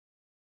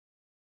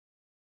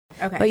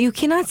Okay. But you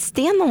cannot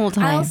stand the whole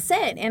time. I'll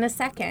sit in a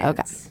second.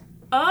 Okay.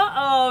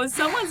 Uh-oh,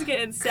 someone's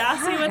getting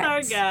sassy with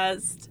our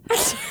guest.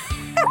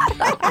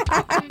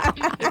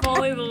 If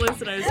only the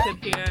listeners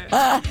could hear.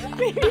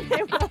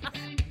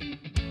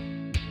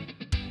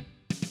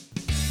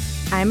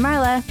 I'm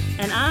Marla.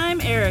 And I'm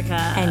Erica.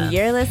 And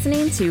you're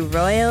listening to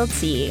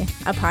Royalty,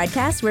 a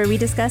podcast where we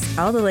discuss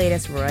all the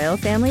latest royal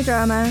family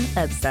drama,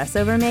 obsess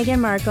over Meghan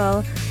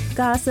Markle,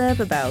 gossip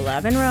about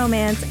love and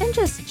romance, and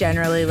just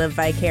generally live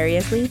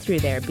vicariously through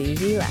their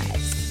bougie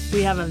lives.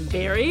 We have a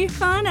very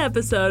fun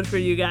episode for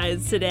you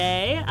guys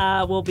today.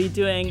 We'll be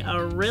doing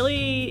a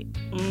really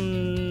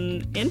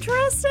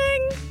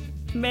interesting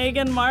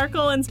Meghan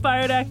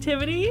Markle-inspired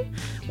activity.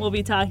 We'll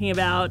be talking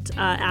about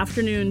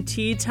afternoon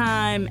tea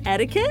time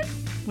etiquette,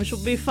 which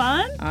will be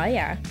fun. Oh,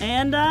 yeah.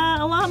 And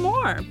a lot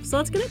more. So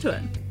let's get into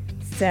it.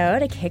 So,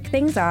 to kick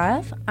things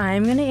off,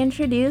 I'm going to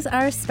introduce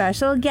our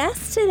special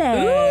guest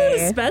today.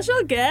 Ooh,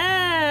 special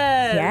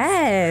guest!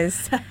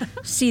 Yes.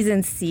 She's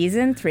in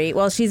season 3.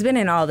 Well, she's been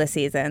in all the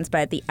seasons,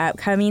 but the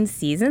upcoming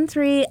season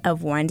 3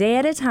 of One Day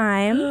at a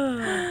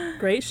Time.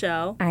 Great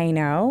show. I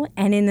know.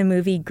 And in the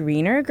movie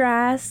Greener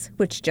Grass,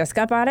 which just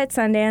got bought at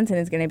Sundance and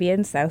is going to be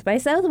in South by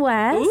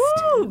Southwest.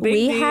 Ooh, big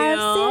we deal. have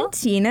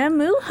Santina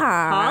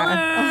Muha.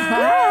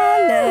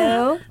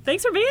 Hello.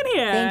 Thanks for being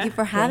here. Thank you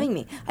for having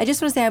me. I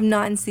just want to say I'm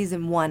not in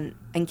season 1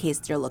 in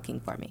case you're looking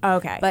for me.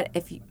 Okay. But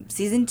if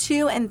season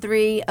 2 and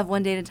 3 of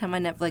One Day at a Time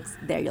on Netflix,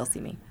 there you'll see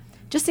me.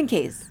 Just in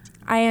case.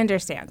 I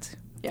understand.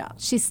 Yeah.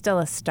 She's still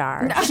a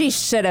star. She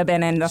should have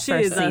been in the first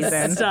She's a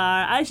season.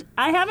 star.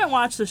 I haven't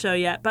watched the show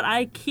yet, but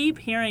I keep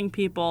hearing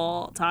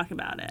people talk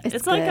about it.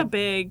 It's like good. a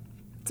big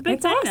It's thing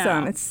awesome.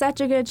 now. It's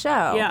such a good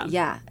show. Yeah.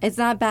 Yeah. It's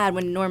not bad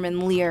when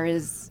Norman Lear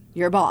is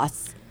your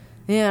boss.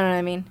 You know what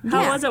I mean?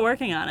 How was it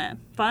working on it?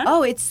 Fun?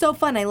 Oh, it's so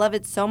fun. I love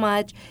it so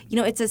much. You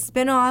know, it's a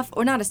spin-off,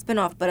 or not a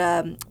spin-off, but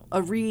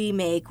a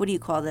remake. What do you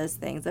call those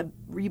things? A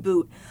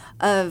reboot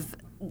of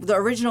the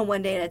original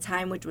One Day at a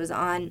Time, which was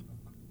on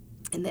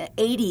in the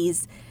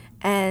 80s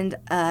and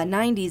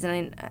 90s.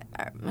 And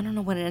I don't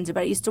know when it ended,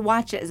 but I used to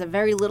watch it as a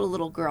very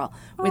little girl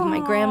with my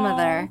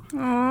grandmother.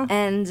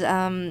 And,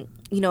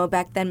 you know,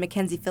 back then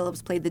Mackenzie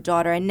Phillips played the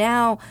daughter. And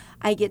now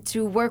I get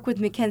to work with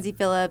Mackenzie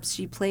Phillips.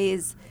 She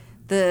plays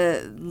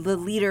the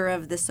leader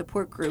of the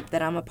support group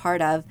that I'm a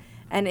part of.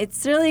 And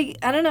it's really,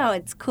 I don't know,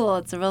 it's cool.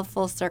 It's a real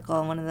full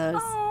circle, one of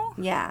those. Aw.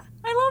 Yeah.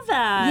 I love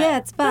that. Yeah,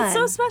 it's fun. That's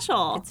so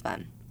special. It's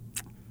fun.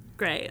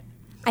 Great.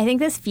 I think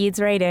this feeds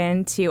right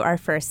into our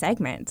first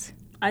segment.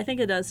 I think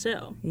it does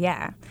too.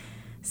 Yeah.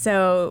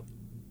 So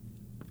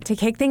to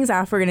kick things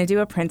off, we're going to do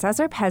a princess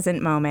or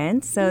peasant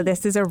moment. So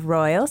this is a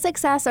royal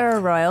success or a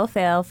royal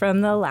fail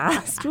from the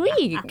last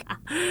week.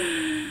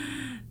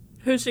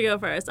 Who should go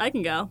first? I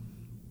can go.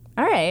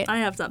 All right. I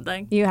have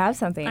something. You have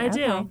something. I Okay.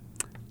 do.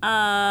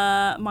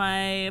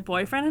 My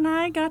boyfriend and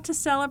I got to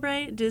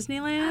celebrate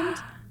Disneyland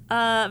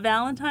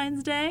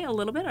Valentine's Day a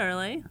little bit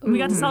early. We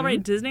got to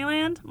celebrate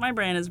Disneyland. My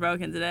brain is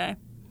broken today.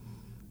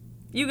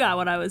 You got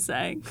what I was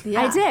saying.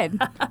 Yeah. I did.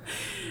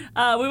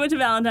 We went to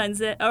Valentine's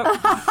Day.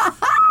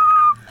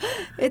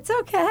 It's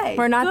okay.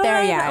 We're not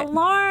there Good yet.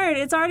 Lord,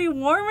 it's already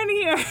warm in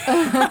here.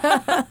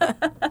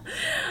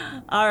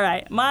 All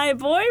right. My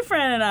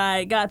boyfriend and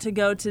I got to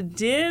go to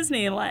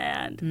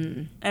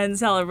Disneyland and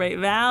celebrate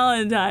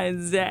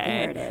Valentine's Day.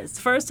 There it is. It's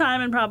the first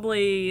time in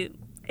probably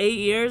 8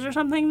 years or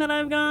something that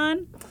I've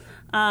gone.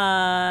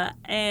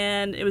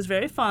 And it was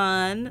very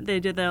fun. They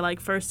did their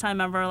first time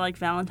ever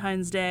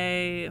Valentine's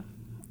Day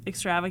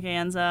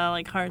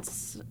extravaganza,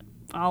 hearts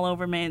all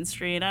over Main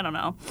Street. I don't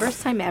know.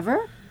 First time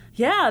ever?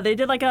 Yeah, they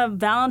did a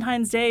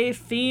Valentine's Day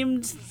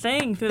themed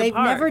thing through They've the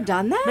park. never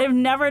done that? They've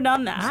never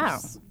done that. Wow.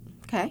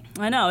 Okay.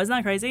 I know, isn't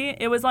that crazy?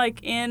 It was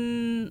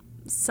in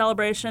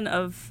celebration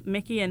of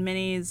Mickey and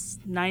Minnie's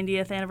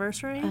 90th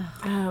anniversary.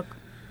 Oh,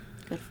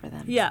 Good for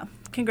them. Yeah,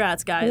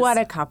 congrats, guys. what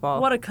a couple.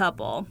 What a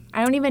couple.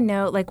 I don't even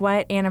know,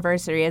 what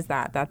anniversary is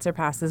that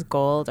surpasses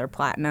gold or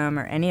platinum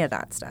or any of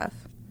that stuff.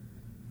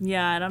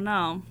 Yeah, I don't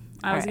know.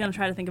 I was Right. going to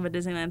try to think of a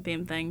Disneyland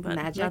theme thing, but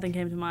Magic? nothing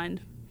came to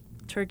mind.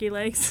 Turkey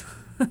legs.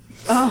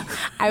 Oh,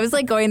 I was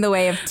going the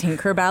way of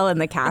Tinkerbell in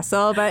the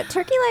castle, but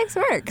turkey legs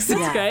works.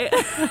 Yeah. Great.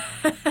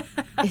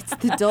 It's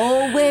the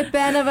Dole Whip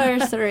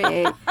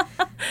anniversary.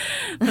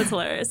 That's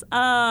hilarious.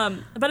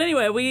 But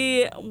anyway,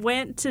 we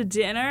went to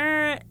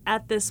dinner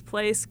at this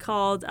place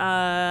called,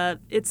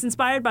 it's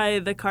inspired by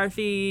the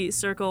Carthy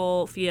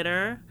Circle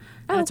Theater.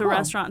 And Oh, it's a cool.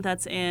 restaurant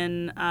that's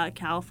in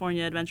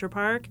California Adventure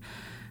Park.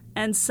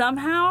 And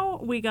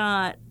somehow we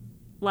got,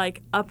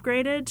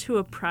 upgraded to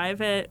a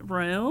private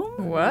room.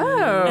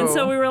 Whoa. And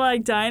so we were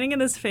dining in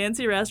this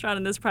fancy restaurant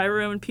in this private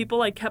room, and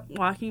people kept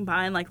walking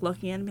by and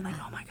looking in and being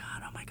like, oh my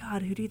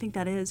God, who do you think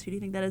that is? Who do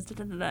you think that is? Da,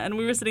 da, da, da. And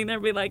we were sitting there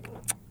and being like,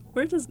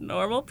 we're just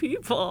normal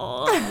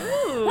people.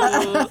 Ooh.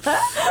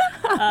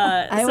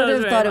 I would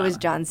have thought it was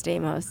John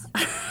Stamos.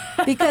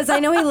 Because I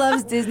know he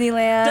loves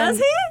Disneyland. Does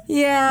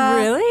he? Yeah.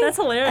 Really? That's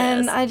hilarious.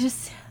 And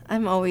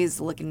I'm always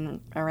looking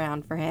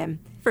around for him.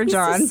 For He's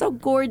John. just so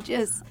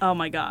gorgeous. Oh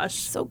my gosh.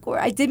 So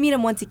gorgeous. I did meet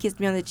him once. He kissed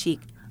me on the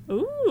cheek.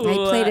 Ooh. I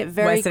played it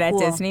very Was it at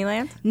cool.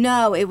 Disneyland?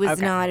 No, it was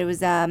Okay. not. It was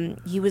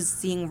he was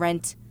seeing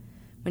Rent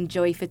when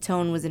Joey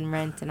Fatone was in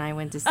Rent, and I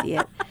went to see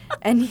it,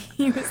 and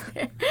he was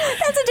there.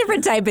 That's a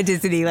different type of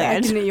Back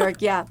Disneyland. in New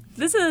York, yeah.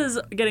 This is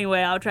getting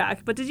way out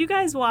track, but did you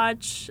guys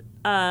watch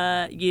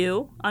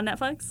You on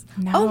Netflix?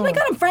 No. Oh my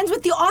God, I'm friends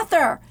with the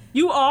author.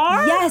 You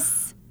are?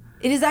 Yes,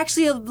 it is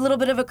actually a little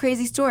bit of a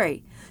crazy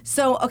story.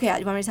 So, okay,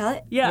 you want me to tell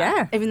it? Yeah.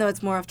 Yeah. Even though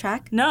it's more off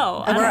track. No.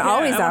 I We're don't hear it.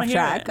 always I wanna off hear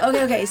track.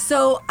 it. Okay.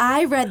 So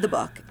I read the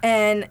book,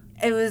 and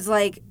it was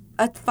like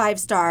a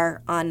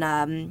 5-star on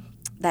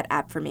that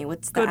app for me.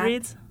 What's the app?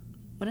 Goodreads?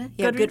 What?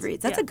 Yeah, Goodreads?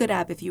 Goodreads. That's Yeah. a good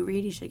app. If you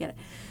read, you should get it.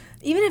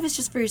 Even if it's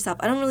just for yourself.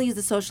 I don't really use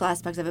the social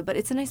aspects of it, but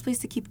it's a nice place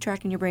to keep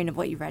track in your brain of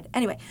what you read.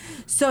 Anyway,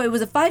 so it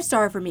was a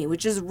 5-star for me,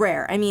 which is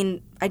rare. I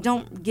mean, I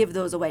don't give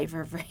those away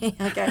for free.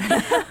 Okay.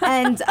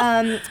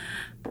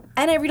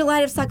 And I read a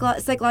lot of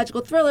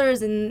psychological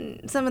thrillers,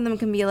 and some of them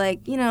can be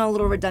like, a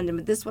little redundant.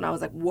 But this one, I was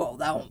like, whoa,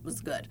 that one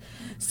was good.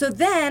 So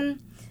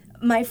then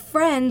my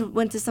friend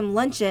went to some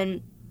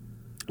luncheon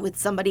with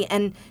somebody,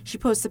 and she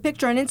posts a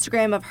picture on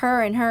Instagram of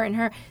her and her and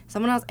her,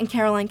 someone else, and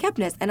Caroline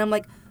Kepnes. And I'm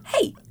like,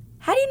 hey,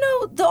 how do you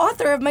know the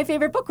author of my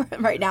favorite book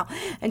right now?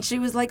 And she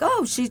was like,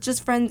 oh, she's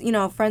just friends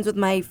with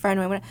my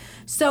friend.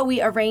 So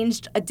we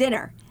arranged a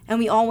dinner. And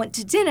we all went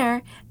to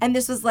dinner, and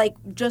this was like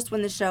just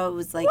when the show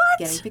was like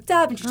getting picked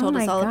up, and she told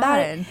us all about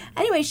it.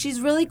 Anyway, she's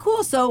really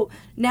cool. So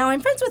now I'm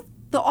friends with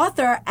the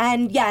author,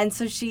 and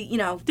so she,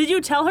 Did you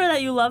tell her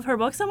that you love her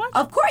book so much?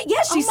 of course,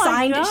 yes, she Oh my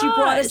signed it. She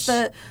brought us gosh.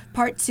 the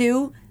part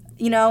 2,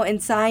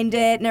 and signed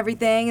it and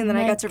everything, and then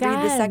I my got to read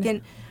the God.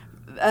 second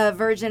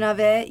version of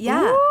it.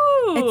 Yeah,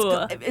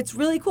 Ooh. it's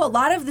really cool. A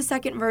lot of the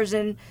second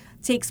version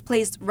takes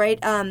place right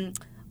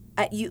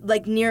at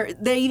near.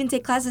 They even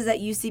take classes at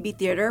UCB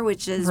Theater,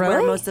 which is where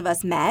Really? most of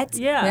us met.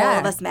 Yeah. all Yeah.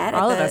 of us met.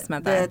 All at of us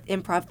met there. the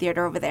improv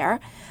theater over there,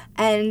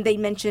 and they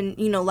mention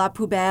La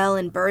Poubelle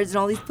and Birds and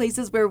all these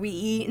places where we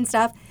eat and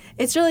stuff.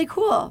 It's really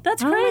cool.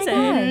 That's Oh my crazy.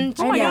 God.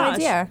 Oh I my had no gosh.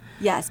 idea.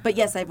 Yes, but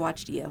yes, I've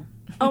watched You.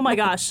 Oh my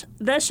gosh.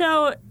 That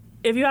show,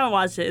 if you haven't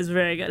watched it, is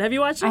very good. Have you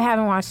watched it? I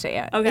haven't watched it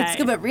yet. Okay. It's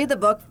good, but read the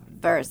book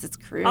first. It's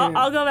crude.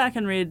 I'll go back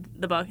and read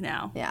the book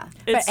now. Yeah.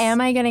 It's, But am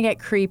I going to get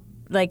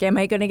am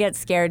I going to get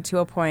scared to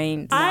a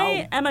point?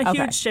 I am a Okay.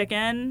 huge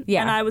chicken,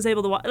 Yeah. and I was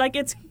able to watch. Like,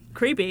 it's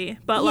creepy,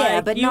 but Yeah,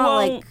 like, but you not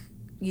won't. like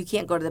you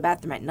can't go to the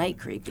bathroom at night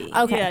creepy.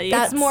 Okay, Yeah, yeah.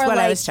 that's It's more what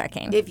like I was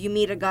checking. if you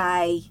meet a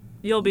guy,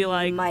 You'll be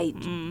like, you might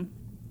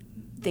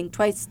think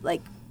twice,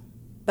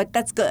 but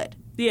that's good.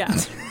 yeah,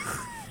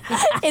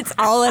 It's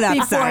all an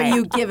Before upside.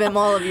 you give him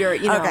all of your,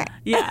 Okay.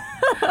 yeah.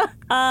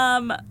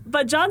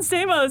 But John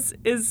Stamos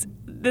is.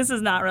 This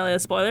is not really a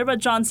spoiler, but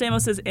John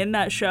Stamos is in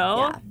that show,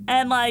 Yeah.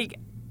 and like.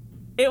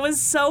 It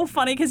was so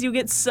funny because you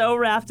get so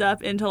wrapped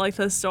up into like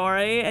the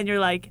story, and you're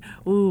like,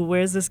 "Ooh,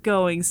 where's this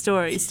going?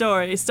 Story,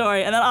 story,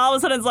 story," and then all of a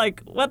sudden it's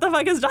like, "What the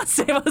fuck is John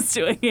Stamos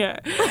doing here?"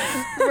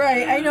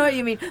 Right, I know what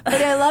you mean. But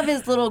I love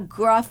his little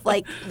gruff,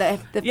 the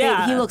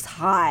Yeah. he looks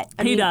hot.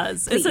 I He mean,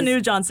 does. It's a please.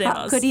 new John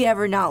How Stamos. could he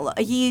ever not look?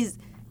 He's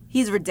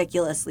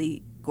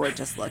ridiculously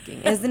gorgeous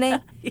looking, isn't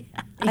he?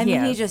 I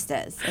mean, he is. just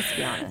is. Let's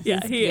be honest.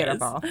 Yeah, he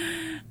Beautiful. is.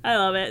 I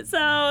love it.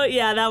 So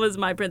yeah, that was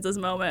my princess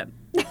moment.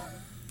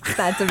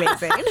 That's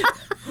amazing.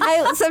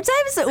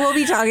 Sometimes we'll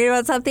be talking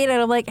about something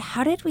and I'm like,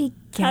 how did we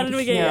get How did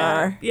we get here?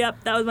 here?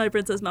 Yep, that was my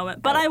princess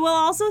moment. But I will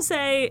also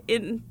say,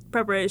 in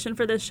preparation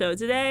for this show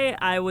today,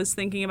 I was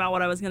thinking about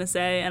what I was going to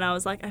say, and I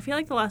was like, I feel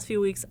like the last few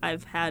weeks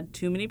I've had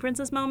too many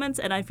princess moments,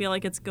 and I feel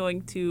like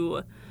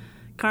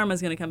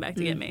karma's going to come back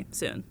to get me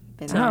soon.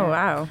 Been Oh, there.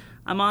 wow.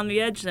 I'm on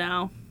the edge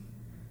now.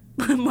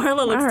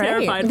 Marla looks All right.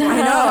 terrified.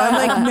 I know. I'm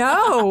like,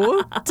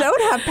 no,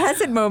 don't have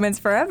peasant moments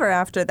forever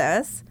after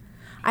this.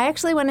 I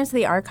actually went into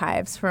the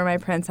archives for my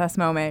princess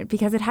moment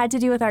because it had to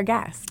do with our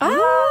guest.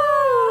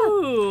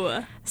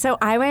 Ooh. So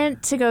I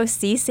went to go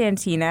see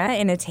Santina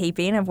in a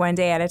taping of One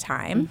Day at a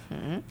Time.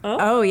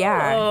 Oh,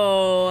 yeah.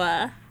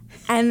 Oh.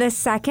 And the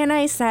second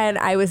I said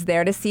I was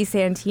there to see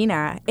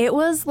Santina, it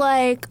was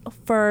like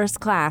first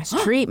class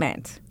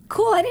treatment.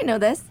 Cool. I didn't know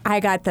this.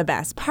 I got the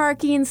best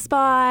parking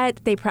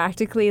spot. They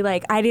practically,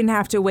 I didn't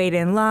have to wait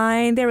in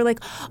line. They were like,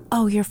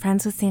 oh, you're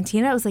friends with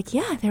Santina? I was like,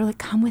 yeah. They were like,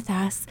 come with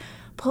us.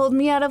 Pulled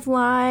me out of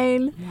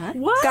line.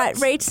 What? Got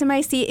right to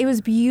my seat. It was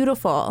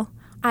beautiful.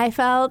 I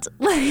felt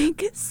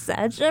like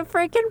such a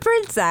freaking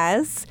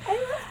princess. I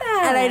love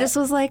that. And I just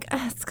was like,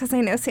 it's because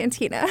I know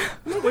Santina.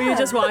 Were you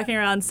just walking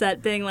around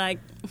set being like,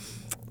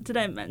 did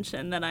I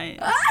mention that I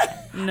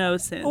know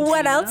Santina?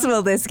 What else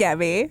will this get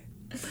me?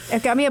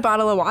 It got me a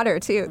bottle of water,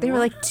 too. They were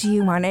like, do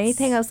you want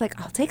anything? I was like,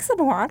 I'll take some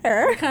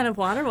water. What kind of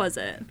water was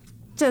it?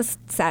 Just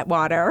set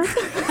water.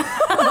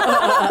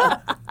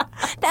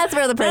 That's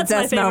where the That's my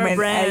princess favorite moment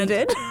brand.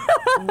 ended.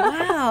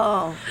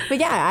 Wow. But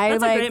yeah, I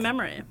That's a great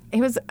memory. It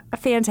was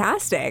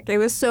fantastic. It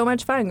was so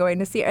much fun going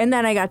to see her. And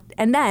then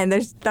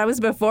that was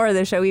before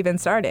the show even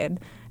started.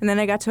 And then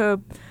I got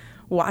to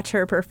watch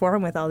her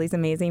perform with all these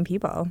amazing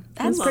people.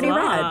 It was That's pretty wow.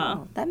 rad.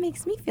 Wow. That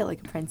makes me feel like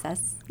a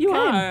princess. You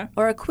are.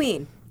 Or a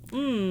queen.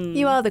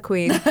 You are the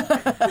queen.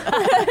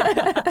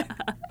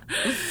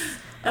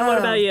 And what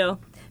about you?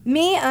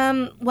 Me,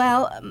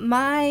 well,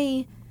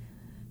 the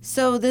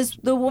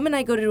woman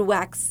I go to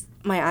wax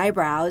my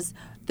eyebrows,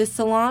 the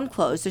salon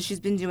closed, so she's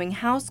been doing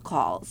house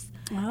calls.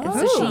 Oh. And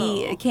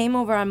so she came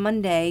over on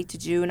Monday to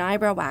do an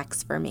eyebrow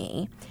wax for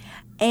me,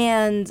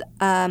 and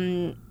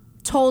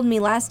told me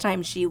last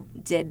time she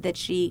did that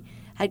she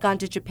had gone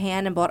to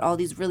Japan and bought all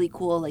these really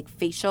cool like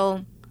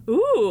facial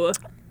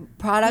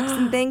products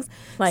and things.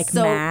 Like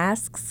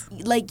masks?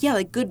 Like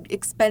good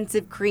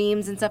expensive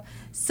creams and stuff.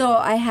 So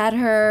I had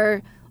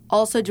her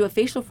also do a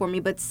facial for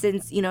me, but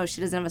since, she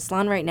doesn't have a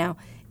salon right now,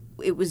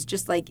 it was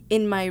just like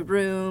in my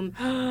room.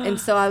 And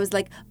so I was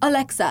like,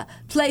 Alexa,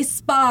 play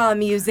spa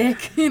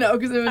music,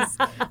 because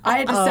I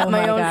had to set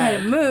my own kind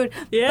of mood.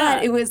 Yeah.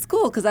 But it was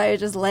cool because I was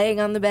just laying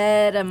on the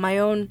bed in my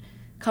own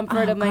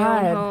comfort of my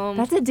own home.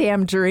 That's a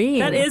damn dream.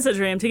 That is a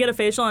dream, to get a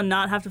facial and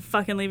not have to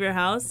fucking leave your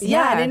house.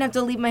 Yeah, I didn't have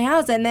to leave my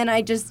house. And then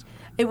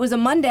it was a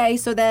Monday,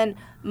 so then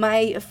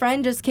my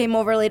friend just came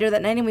over later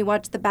that night and we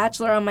watched The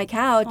Bachelor on my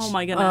couch. Oh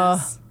my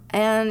goodness.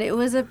 And it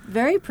was a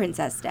very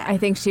princess day. I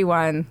think she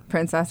won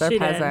Princess or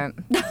Peasant.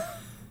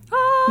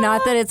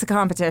 Not that it's a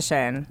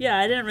competition. Yeah,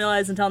 I didn't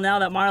realize until now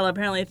that Marla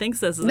apparently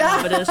thinks this is a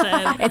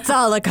competition. It's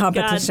all a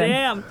competition.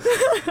 God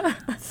damn.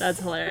 That's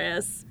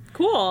hilarious.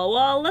 Cool.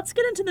 Well, let's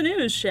get into the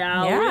news,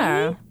 shall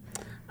we?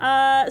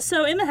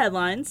 So in the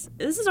headlines,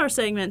 this is our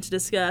segment to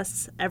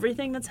discuss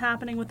everything that's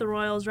happening with the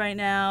Royals right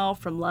now,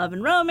 from love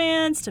and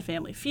romance to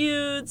family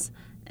feuds.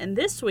 And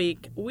this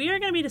week, we are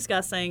going to be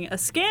discussing a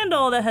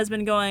scandal that has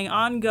been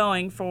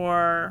ongoing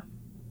for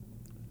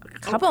a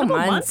couple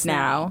months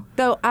now.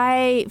 Though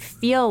I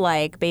feel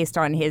like, based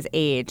on his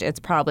age,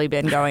 it's probably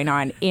been going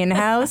on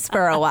in-house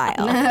for a while.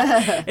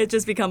 It's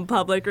just become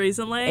public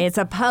recently. It's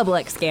a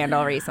public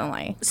scandal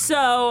recently.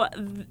 So,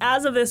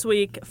 as of this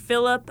week,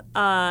 Philip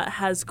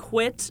has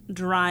quit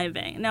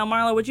driving. Now,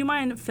 Marla, would you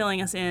mind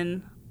filling us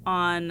in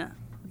on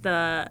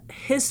the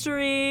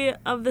history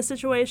of the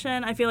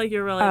situation? I feel like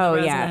you're really the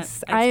resident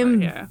expert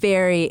I'm here.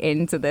 very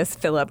into this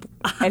Philip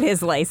and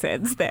his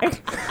license thing.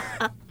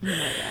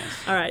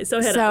 All right, so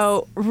hit us.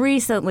 So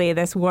recently,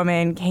 this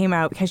woman came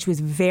out because she was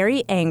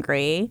very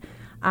angry.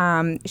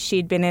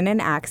 She'd been in an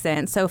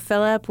accident. So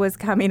Philip was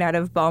coming out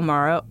of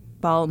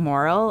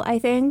Balmoral, I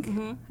think.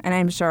 Mm-hmm. And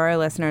I'm sure our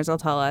listeners will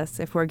tell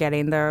us if we're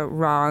getting the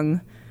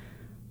wrong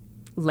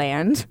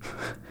land.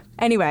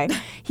 Anyway,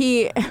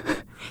 he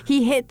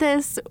hit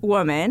this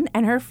woman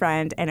and her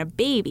friend and a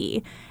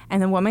baby,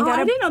 and the woman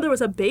I didn't know there was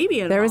a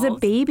baby involved. There was a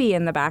baby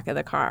in the back of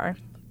the car.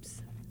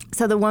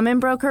 So the woman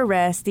broke her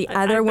wrist. The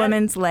other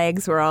woman's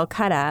legs were all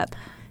cut up.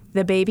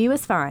 The baby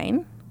was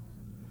fine,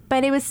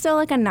 but it was still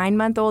like a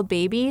 9-month-old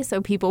baby,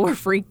 so people were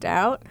freaked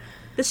out.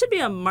 This should be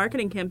a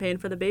marketing campaign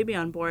for the baby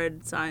on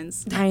board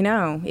signs. I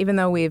know, even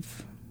though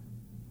we've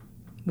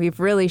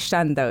really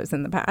shunned those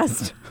in the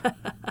past.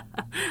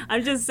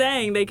 I'm just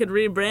saying they could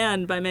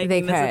rebrand by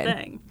making this a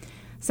thing.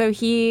 So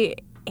he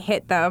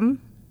hit them,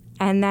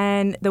 and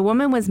then the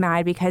woman was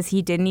mad because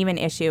he didn't even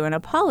issue an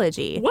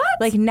apology.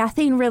 What? Like,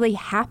 nothing really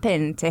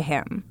happened to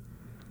him.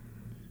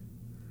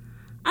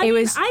 I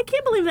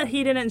can't believe that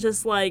he didn't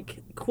just, like,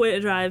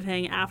 quit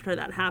driving after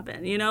that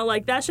happened.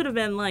 Like, that should have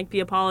been, like,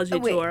 the apology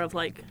tour of,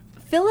 like...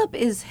 Philip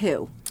is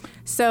who?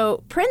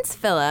 So Prince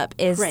Philip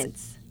is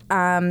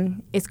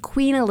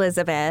Queen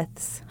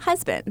Elizabeth's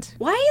husband.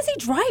 Why is he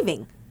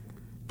driving?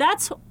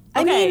 That's...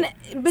 I mean,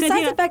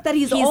 besides the fact that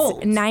he's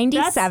old.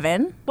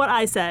 97. That's what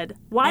I said.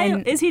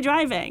 Why is he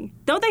driving?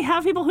 Don't they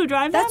have people who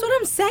drive them? That's what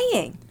I'm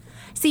saying.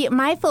 See,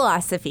 my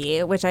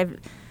philosophy, which I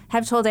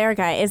have told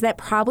Erica, is that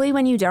probably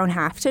when you don't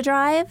have to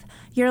drive,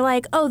 you're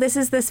like, oh, this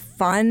is this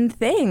fun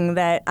thing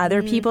that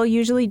other people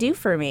usually do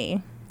for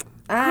me.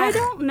 I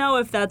don't know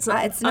if that's...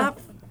 it's not...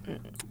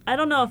 I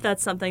don't know if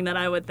that's something that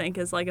I would think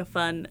is like a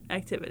fun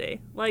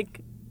activity.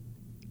 Like,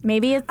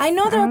 maybe it's... I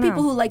know there are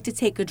people who like to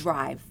take a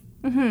drive.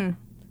 Mm-hmm.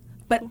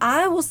 But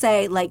I will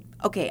say, like,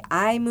 okay,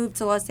 I moved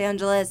to Los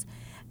Angeles,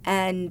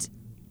 and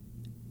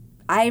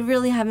I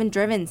really haven't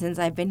driven since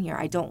I've been here.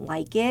 I don't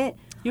like it.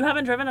 You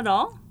haven't driven at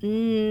all?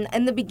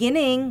 In the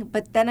beginning,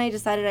 but then I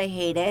decided I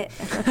hate it.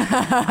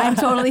 I'm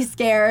totally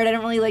scared. I don't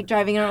really like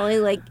driving. I don't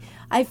really like...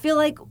 I feel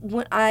like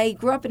when I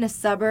grew up in a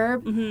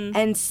suburb,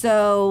 and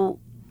so...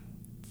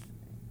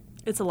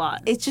 It's a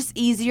lot. It's just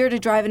easier to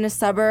drive in a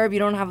suburb. You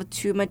don't have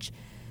too much...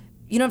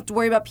 You don't have to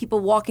worry about people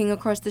walking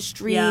across the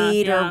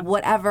street or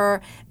whatever.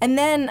 And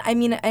then,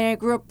 I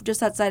grew up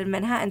just outside of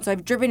Manhattan, so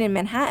I've driven in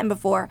Manhattan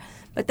before,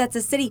 but that's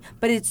a city.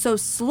 But it's so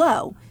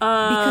slow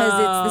because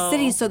it's the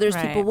city, so there's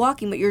people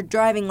walking, but you're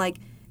driving like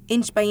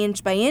inch by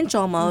inch by inch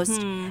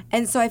almost. Mm-hmm.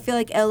 And so I feel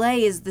like LA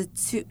is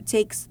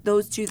takes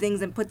those two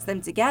things and puts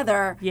them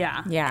together.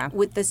 Yeah.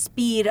 With the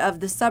speed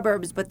of the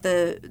suburbs, but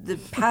the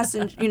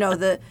passenger,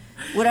 the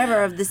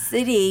whatever of the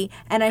city.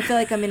 And I feel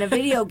like I'm in a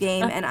video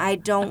game, and I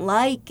don't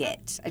like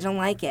it.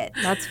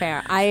 That's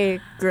fair. I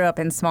grew up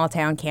in small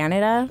town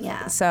Canada.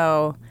 Yeah.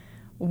 So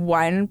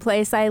one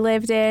place I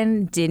lived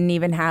in didn't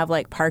even have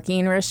like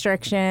parking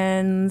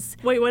restrictions.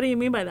 Wait, what do you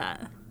mean by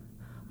that?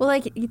 Well,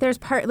 like there's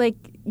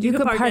you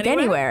could park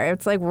anywhere.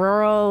 It's like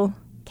rural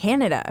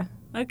Canada.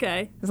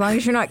 Okay. As long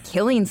as you're not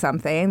killing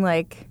something,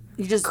 like,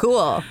 You just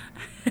cool.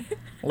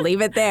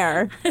 Leave it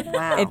there.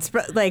 wow. It's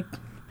like,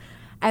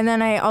 and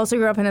then I also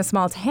grew up in a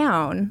small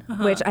town,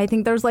 which I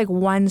think there's like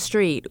one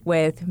street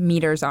with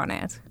meters on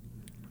it.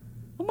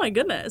 Oh my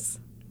goodness.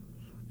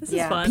 This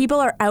Yeah. is fun. People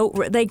are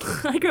like,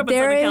 I grew up in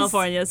there Southern is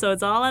California, so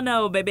it's all I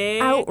know, baby.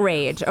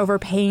 outrage over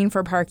paying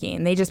for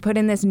parking. They just put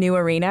in this new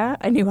arena,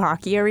 a new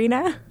hockey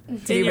arena. To In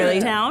be your really,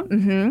 town?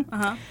 Mm-hmm.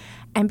 Uh-huh.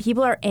 and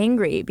people are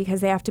angry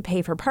because they have to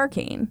pay for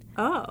parking.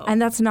 Oh.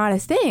 And that's not a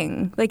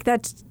thing. Like,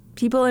 that's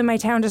people in my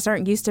town just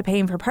aren't used to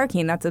paying for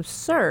parking. That's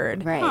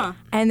absurd. Right. Huh.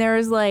 And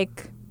there's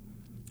like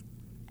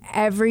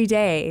every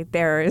day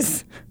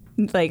there's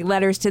like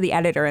letters to the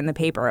editor in the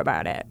paper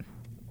about it.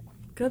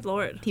 Good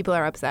Lord. People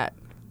are upset.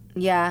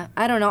 Yeah,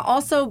 I don't know.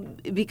 Also,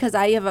 because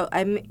I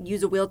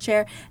use a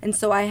wheelchair, and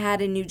so I had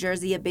in New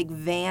Jersey a big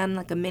van,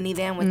 like a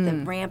minivan with the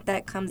ramp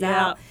that comes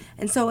Yeah. out.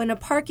 And so in a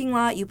parking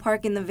lot, you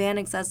park in the van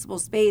accessible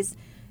space.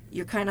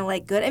 You're kind of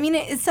like good. I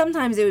mean,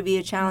 sometimes it would be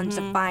a challenge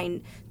to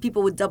find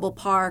people would double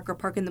park or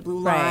park in the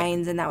blue Right.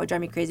 lines, and that would drive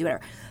me crazy,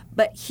 whatever.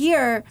 But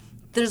here,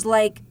 there's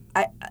like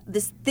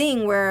this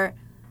thing where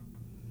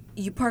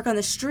you park on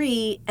the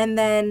street, and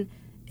then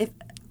if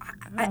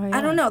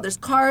I don't know. There's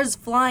cars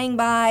flying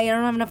by. I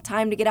don't have enough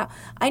time to get out.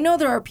 I know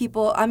there are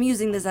people. I'm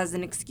using this as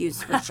an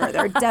excuse for sure.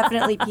 There are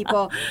definitely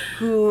people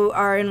who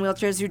are in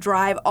wheelchairs who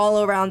drive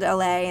all around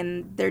LA,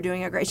 and they're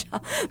doing a great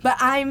job. But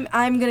I'm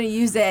gonna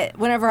use it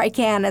whenever I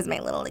can as my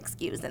little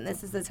excuse, and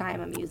this is the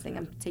time I'm using.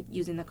 I'm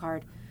using the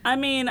card. I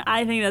mean,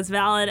 I think that's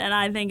valid, and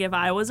I think if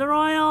I was a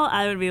royal,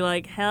 I would be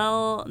like,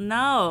 hell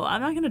no,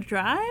 I'm not going to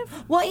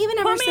drive. Well, even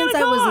ever Put me in since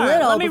a I was car.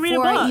 little, Let me read a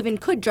before I book. even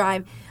could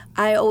drive,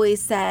 I always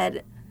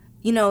said,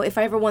 you know, if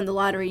I ever won the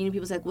lottery, you know,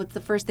 people said, what's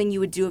the first thing you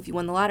would do if you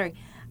won the lottery?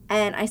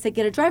 And I said,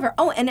 get a driver.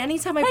 Oh, and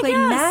anytime I played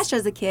yes. MASH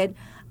as a kid,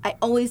 I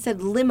always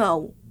said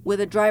limo with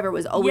a driver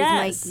was always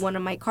Yes. one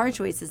of my car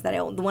choices,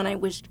 the one I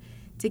wished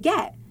to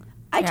get.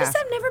 I just Yeah.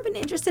 have never been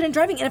interested in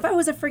driving. And if I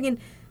was a friggin'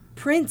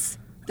 prince,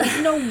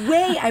 there's no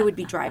way I would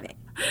be driving.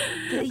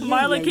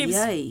 Marla keeps-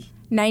 Yay.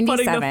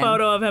 97. Putting the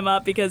photo of him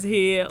up because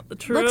he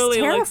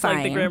truly looks like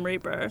the terrifying. Grim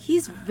Reaper.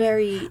 He's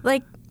very...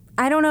 Like,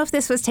 I don't know if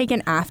this was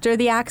taken after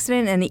the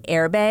accident and the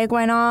airbag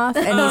went off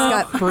and he's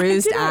got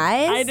bruised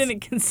eyes. I didn't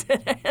consider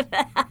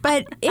that.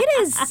 But it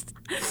is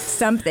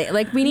something.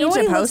 Like, we need You know what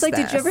to he post looks like?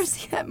 this. Did you ever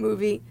see that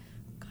movie?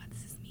 God,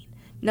 this is mean.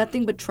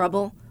 Nothing But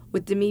Trouble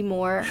with Demi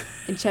Moore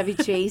and Chevy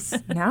Chase,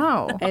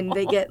 No. and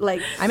they get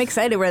like, I'm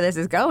excited where this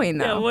is going,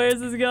 Yeah, though. where's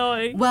this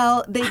going?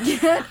 well, they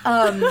get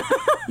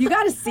you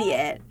got to see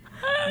it.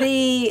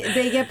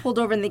 They get pulled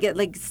over and they get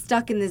like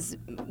stuck in this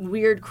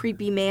weird,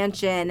 creepy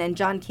mansion, and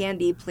John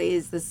Candy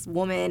plays this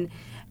woman,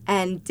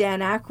 and Dan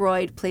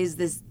Aykroyd plays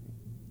this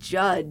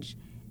judge,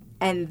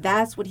 and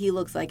that's what he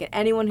looks like. And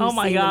anyone who's Oh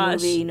my seen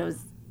gosh. the movie knows.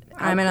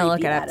 I'm going to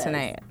look it up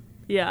tonight.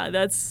 Yeah,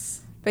 that's...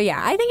 But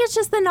yeah, I think it's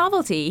just the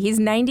novelty. He's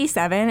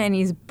 97 and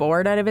he's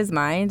bored out of his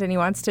mind and he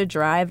wants to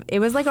drive. It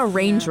was like a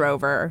Range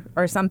Rover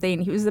or something.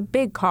 He was a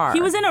big car.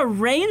 He was in a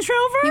Range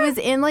Rover? He was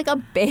in like a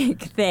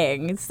big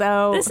thing.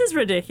 So This is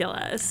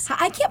ridiculous.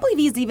 I can't believe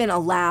he's even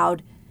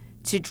allowed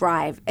to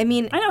drive. I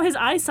mean, I know his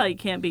eyesight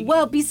can't be...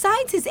 well,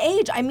 besides his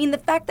age, I mean, the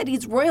fact that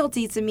he's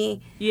royalty to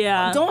me.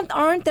 Yeah.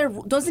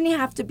 Doesn't he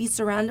have to be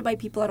surrounded by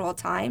people at all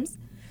times?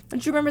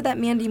 Don't you remember that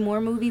Mandy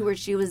Moore movie where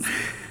she was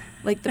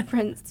like the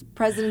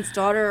president's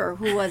daughter, or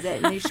who was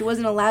it? And she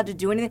wasn't allowed to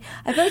do anything.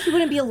 I feel like he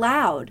wouldn't be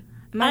allowed.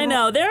 Am I wrong?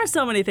 know. There are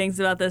so many things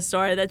about this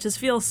story that just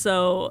feel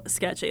so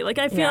sketchy. Like,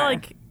 I feel Yeah.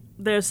 like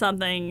there's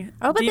something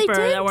Oh, but deeper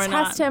they did that we're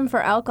test not... him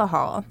for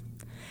alcohol.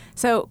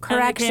 So, And it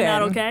correction. came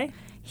out okay?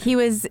 He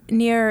was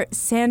near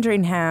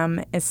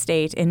Sandringham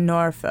Estate in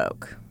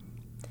Norfolk.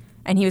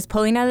 And he was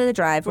pulling out of the We're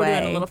driveway.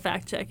 doing a little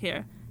fact check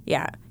here.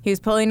 Yeah. He was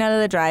pulling out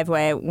of the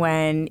driveway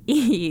when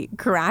he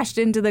crashed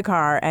into the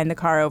car and the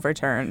car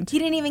overturned. He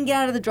didn't even get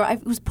out of the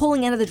drive. He was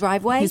pulling out of the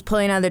driveway. He was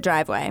pulling out of the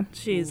driveway.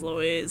 Jeez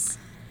Louise.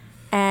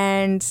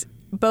 And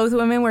both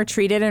women were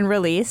treated and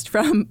released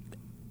from,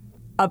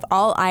 of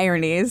all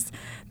ironies,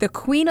 the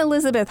Queen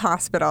Elizabeth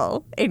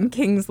Hospital in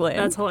Kingsland.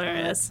 That's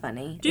hilarious.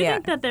 funny. Do you Yeah.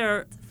 think that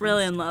they're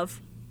really in love?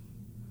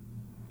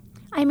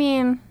 I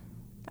mean,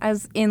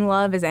 as in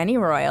love as any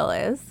royal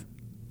is.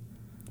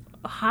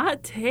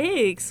 Hot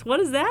takes. What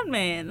does that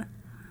mean?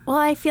 Well,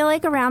 I feel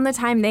like around the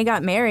time they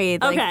got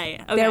married, like, Okay.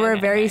 there were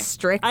okay, very okay.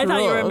 strict I rules.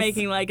 thought you were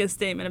making like a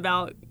statement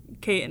about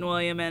Kate and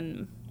William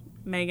and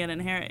Meghan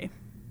and Harry.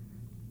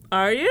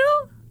 Are you?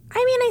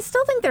 I mean, I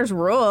still think there's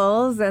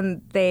rules,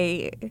 and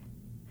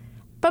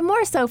but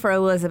more so for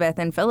Elizabeth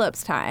and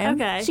Philip's time.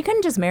 Okay. She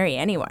couldn't just marry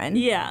anyone.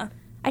 Yeah.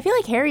 I feel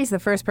like Harry's the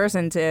first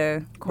person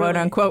to quote Really?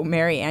 unquote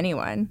marry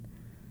anyone.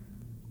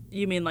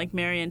 You mean like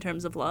marry in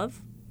terms of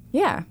love?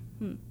 Yeah.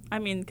 I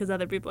mean, because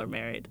other people are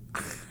married.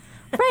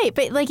 Right,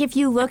 but like if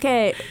you look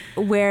at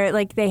where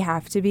like they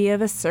have to be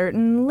of a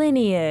certain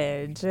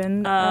lineage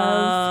and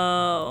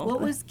Oh. What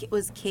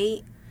was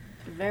Kate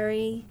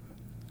very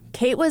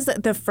Kate was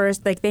the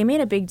first, like they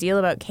made a big deal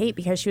about Kate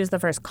because she was the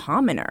first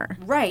commoner.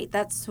 right?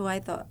 That's who I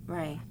thought.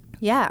 Right.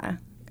 Yeah.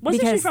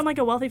 Wasn't she Because from like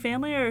a wealthy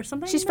family or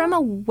something? she's from a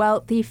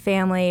wealthy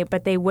family,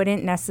 but they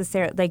wouldn't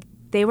necessarily, like,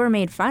 they were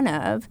made fun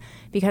of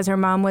because her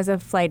mom was a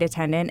flight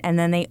attendant and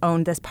then they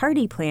owned this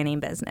party planning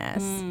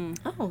business.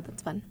 Oh,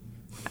 that's fun.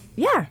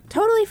 Yeah,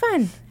 totally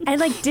fun. And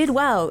like did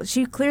well.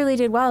 She clearly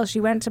did well. She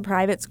went to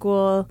private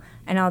school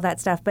and all that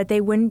stuff, but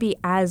they wouldn't be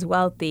as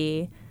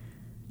wealthy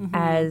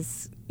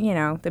as, you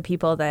know, the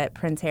people that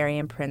Prince Harry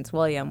and Prince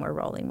William were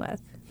rolling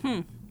with.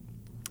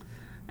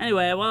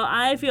 Anyway, well,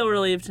 I feel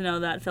relieved to know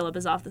that Philip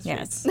is off the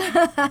Yes.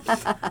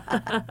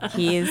 streets.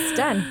 He's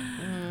done.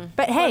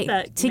 But hey,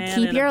 that to man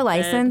keep in your a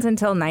license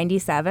until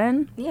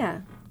 97, Yeah.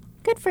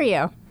 good for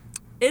you.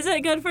 Is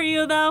it good for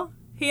you though?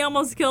 He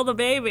almost killed a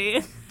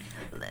baby.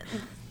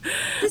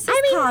 This is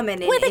common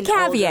with a in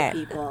caveat.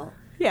 older people.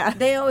 Yeah.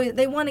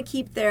 They want to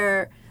keep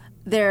their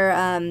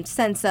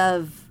sense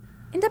of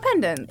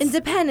Independence.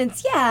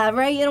 independence. Yeah,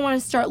 right. You don't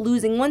want to start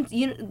losing once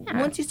you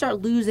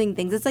start losing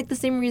things. It's like the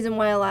same reason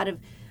why a lot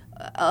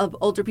of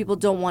older people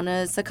don't want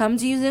to succumb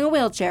to using a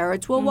wheelchair or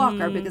to a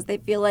walker because they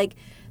feel like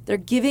they're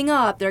giving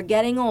up. They're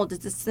getting old.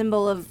 It's a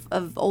symbol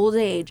of old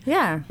age.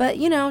 Yeah. But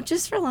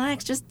just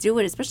relax. Just do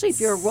it. Especially if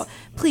you're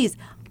please.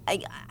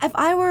 If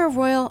I were a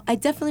royal, I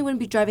definitely wouldn't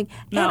be driving,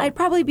 No. and I'd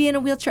probably be in a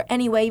wheelchair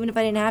anyway, even if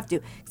I didn't have to,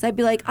 because I'd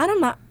be like, I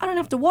don't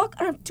have to walk, I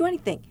don't have to do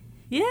anything.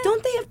 Yeah.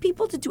 Don't they have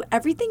people to do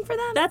everything for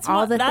them? That's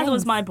All what, the that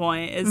was things. my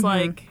point. It's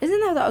like Isn't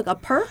that like a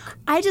perk?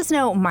 I just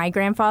know my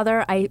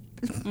grandfather, I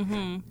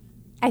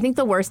think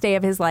the worst day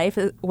of his life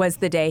was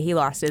the day he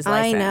lost his I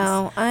license.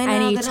 know, And he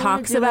they don't wanna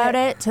talks do about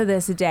it. it to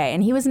this day.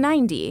 And he was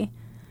 90,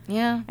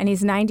 Yeah. and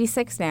he's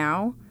 96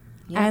 now.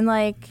 And,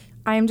 like,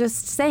 I'm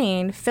just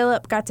saying,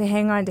 Philip got to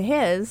hang on to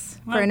his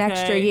for an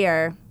extra Okay.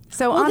 year.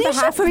 So Well, on they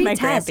behalf should of my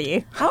retest.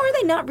 grampy, How are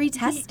they not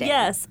retesting?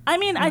 yes. I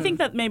mean, I think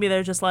that maybe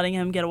they're just letting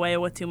him get away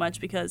with too much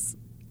because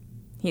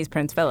he's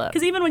Prince Philip.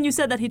 even when you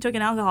said that he took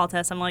an alcohol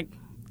test, I'm like,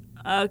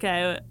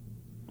 okay,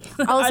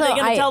 Also, are they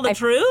going to tell the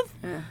truth?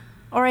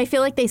 Or I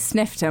feel like they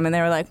sniffed him and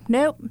they were like,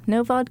 nope,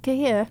 no vodka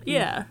here.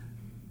 Yeah.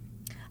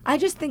 I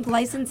just think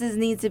licenses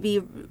need to be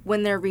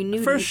when they're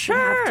renewed. For you should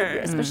have to, sure.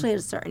 especially at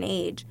a certain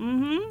age.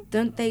 Mm-hmm.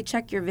 Don't they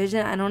check your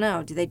vision? I don't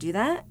know. Do they do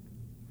that?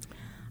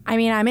 I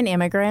mean, I'm an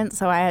immigrant,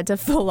 so I had to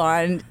full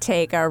on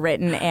take a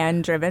written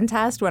and driven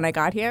test when I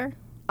got here.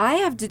 I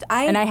have to.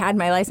 And I had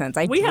my license.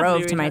 I We have to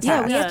drove be to my retested. Yeah,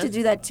 test. we have to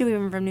do that too,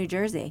 even from New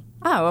Jersey.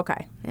 Oh,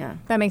 okay. Yeah.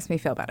 That makes me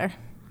feel better.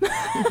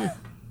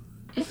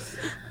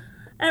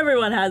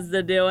 Everyone has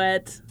to do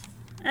it.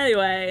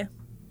 Anyway,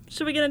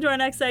 should we get into our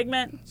next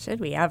segment? Should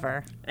we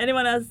ever?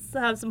 Anyone else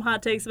have some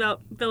hot takes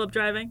about Philip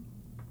driving?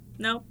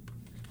 No?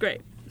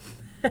 Great.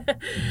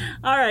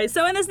 All right,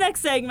 so in this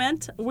next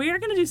segment, we're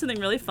going to do something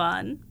really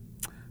fun.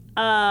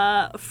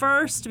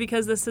 First,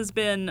 because this has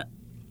been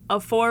a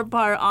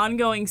 4-part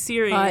ongoing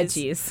series, Oh,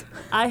 jeez.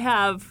 I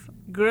have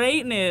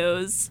great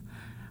news.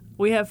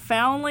 We have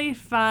finally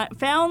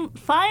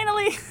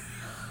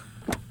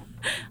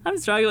I'm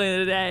struggling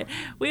today.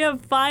 We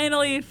have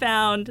finally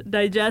found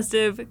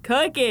digestive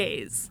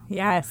cookies.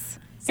 Yes.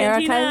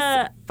 Santina-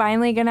 Erica's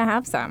finally going to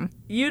have some.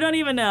 You don't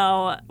even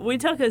know. We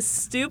took a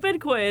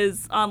stupid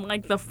quiz on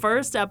like the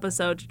first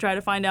episode to try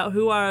to find out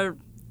who our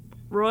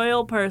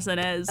royal person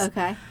is.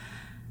 Okay.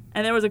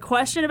 And there was a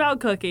question about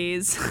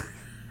cookies.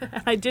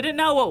 I didn't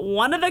know what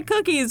one of the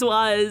cookies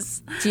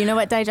was. Do you know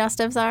what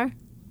digestives are?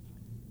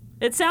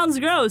 It sounds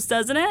gross,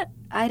 doesn't it?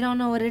 I don't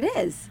know what it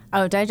is.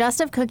 Oh,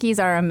 digestive cookies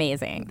are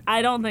amazing.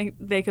 I don't think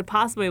they could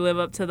possibly live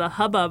up to the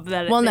hubbub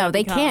that Well, no, have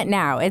they become. can't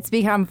now. It's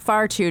become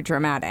far too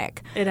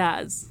dramatic. It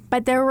has.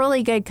 But they're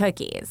really good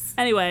cookies.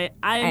 Anyway,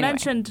 I Anyway.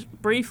 mentioned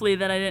briefly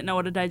that I didn't know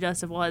what a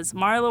digestive was.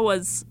 Marla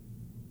was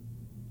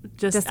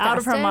just out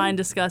of her Disgusted? mind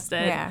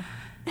disgusted. Yeah.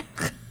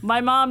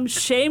 My mom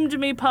shamed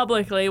me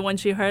publicly when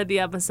she heard the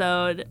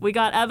episode. We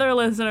got other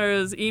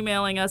listeners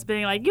emailing us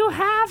being like, you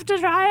have to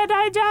try a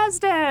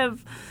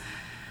digestive.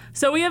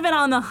 So we have been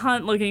on the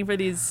hunt looking for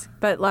these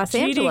But Los GD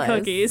Angeles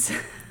cookies.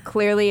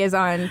 clearly is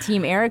on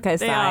Team Erica's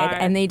They side, are.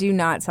 and they do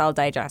not sell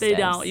digestives. They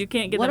don't. You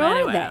can't get What them are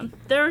anywhere.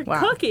 They're Wow.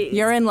 cookies.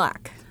 You're in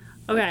luck.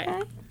 Okay.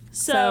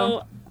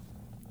 So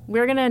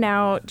We're going to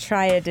now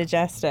try a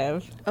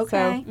digestive.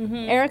 Okay. So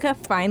Erica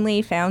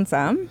finally found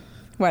some.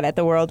 What, at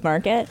the World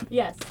Market?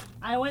 yes,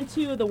 I went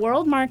to the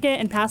World Market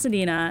in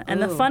Pasadena,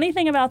 and the funny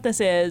thing about this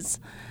is,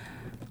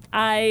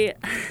 I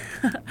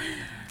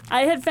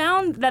had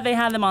found that they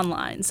had them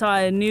online, so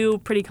I knew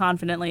pretty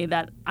confidently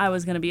that I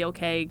was going to be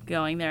okay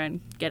going there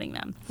and getting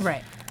them.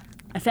 Right.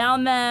 I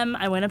found them.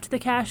 I went up to the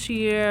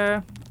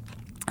cashier.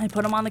 I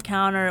put them on the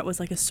counter. It was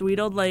like a sweet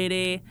old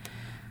lady,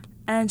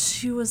 and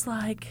she was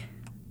like,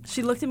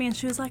 she looked at me and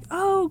she was like,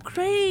 "Oh,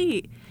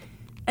 great."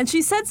 And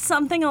she said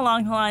something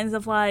along the lines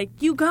of like,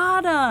 "You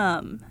got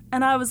 'em."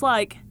 And I was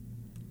like,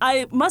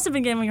 I must have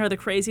been giving her the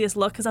craziest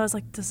look because I was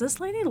like, does this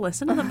lady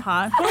listen to the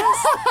podcast?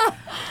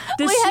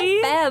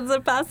 fans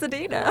in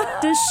Pasadena.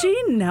 Does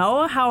she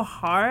know how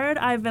hard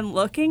I've been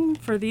looking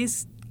for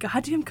these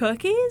goddamn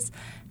cookies?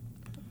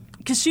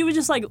 Because she was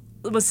just like,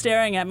 was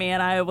staring at me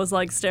and I was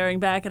like staring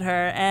back at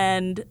her.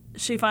 And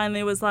she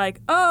finally was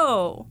like,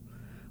 oh,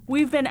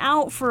 we've been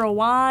out for a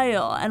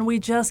while and we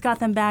just got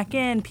them back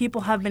in.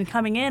 People have been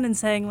coming in and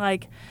saying,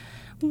 like,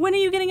 when are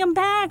you getting them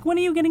back? When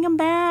are you getting them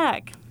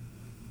back?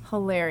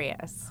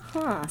 Hilarious.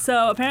 Huh.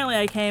 So apparently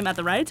I came at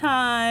the right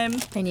time.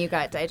 And you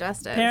got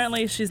digestive.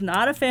 Apparently she's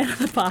not a fan of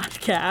the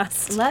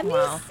podcast. Let me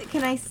Wow. see.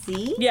 Can I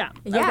see? Yeah.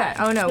 Yeah.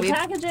 Okay. Oh, no. The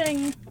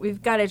packaging.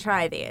 We've got to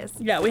try these.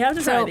 Yeah, we have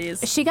to try So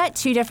these. she got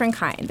two different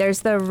kinds.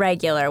 There's the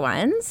regular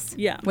ones,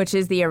 Yeah. which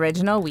is the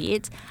original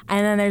wheat,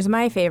 and then there's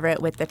my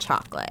favorite with the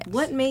chocolate.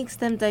 What makes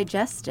them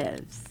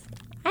digestives?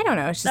 I don't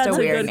know. It's just That's a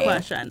a weird good name.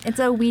 question. It's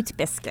a wheat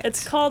biscuit.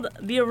 It's called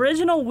the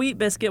original wheat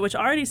biscuit, which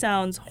already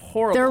sounds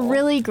horrible. They're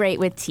really great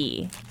with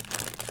tea.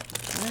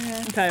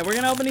 Okay, we're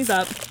gonna open these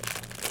up.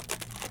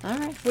 All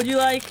right. Would you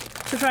like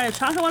to try a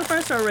chocolate one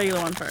first or a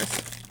regular one first?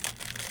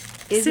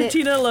 Is it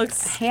Tina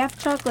looks. half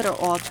chocolate or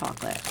all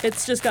chocolate?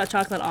 It's just got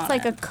chocolate on It's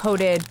like a it.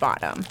 coated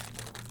bottom.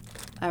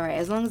 All right.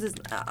 As long as it's,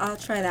 I'll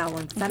try that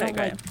one. 'Cause I Okay, don't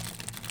great.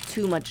 like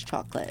too much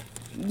chocolate.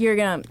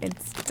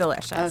 It's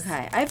delicious.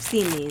 Okay. I've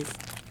seen these.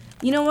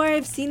 You know where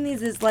I've seen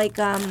these is like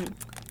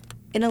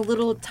in a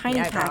little tiny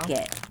Yeah, girl.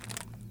 packet.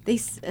 They.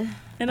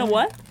 In a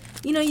what?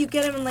 You know, you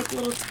get them in like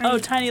little tiny. Oh,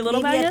 tiny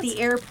little maybe packets? at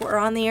the airport or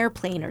on the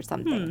airplane or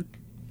something.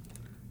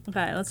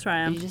 Okay, let's try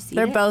Did them. you just eat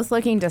They're it? both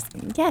looking just.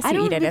 Yes, I you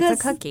don't eat it. It's a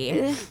because-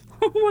 cookie.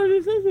 What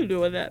does this do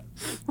with it?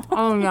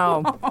 Oh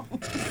no.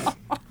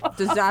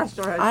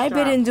 Disaster. I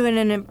bit into it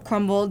and it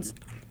crumbled.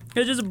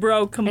 It just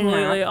broke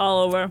completely all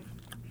over.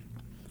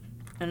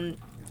 And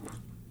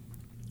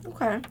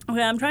okay.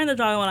 Okay, I'm trying the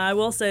chocolate one. I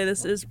will say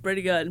this is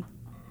pretty good.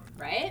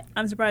 Right?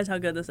 I'm surprised how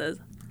good this is.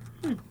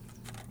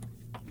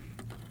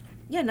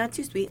 Yeah, not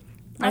too sweet.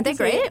 Aren't they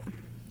great?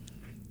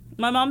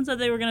 My mom said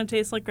they were gonna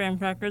taste like graham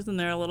crackers, and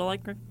they're a little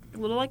like a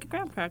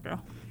graham cracker.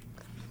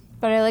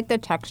 But I like the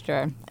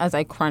texture as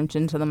I crunch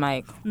into the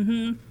mic.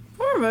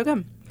 Oh, very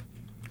good.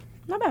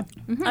 Not bad.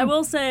 I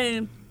will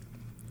say,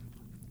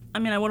 I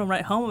mean, I wouldn't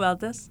write home about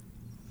this.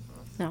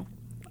 No.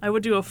 I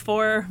would do a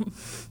four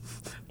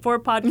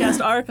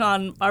podcast arc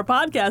on our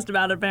podcast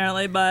about it,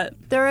 apparently, but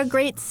They're a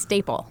great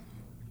staple.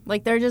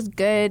 Like, they're just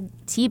good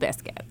tea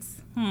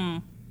biscuits.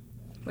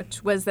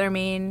 Which was their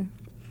main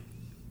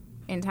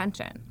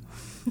intention.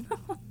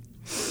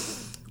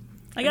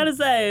 I gotta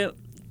say,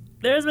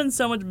 there's been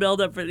so much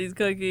buildup for these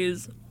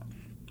cookies.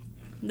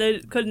 They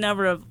could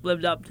never have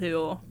lived up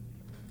to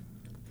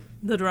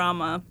the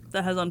drama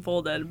that has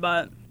unfolded,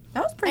 but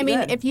That was pretty I mean,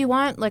 good. if you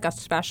want, like, a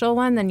special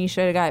one, then you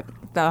should have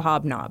got the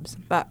hobnobs.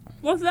 But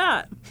what's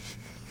that?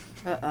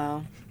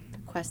 Uh-oh. The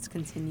quest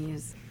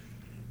continues.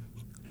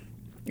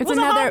 it's What's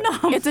a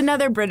hobnob? it's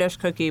another British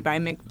cookie by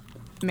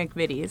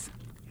McVitie's.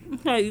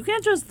 Okay, you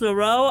can't just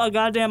throw a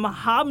goddamn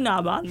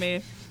hobnob on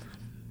me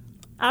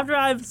after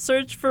I've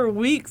searched for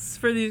weeks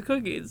for these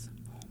cookies.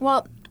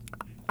 Well,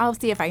 I'll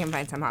see if I can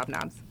find some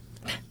hobnobs.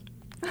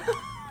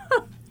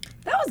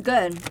 That was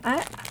good.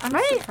 I'm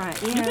Right?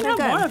 surprised. Yeah, You can they're have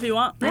good. more if you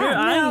want. No, You're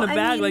eyeing no, the I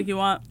bag mean- like you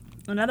want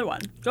another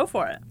one. Go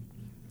for it.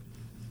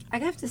 I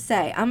have to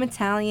say, I'm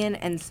Italian,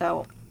 and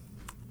so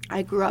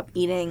I grew up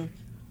eating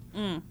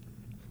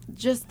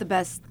just the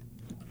best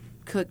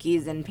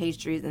cookies and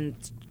pastries, and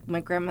my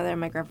grandmother and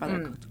my grandfather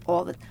cooked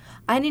all the.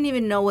 I didn't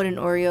even know what an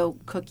Oreo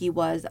cookie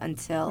was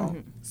until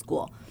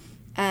school,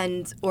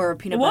 or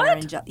peanut butter What?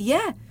 and jelly.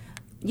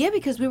 Yeah,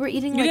 because we were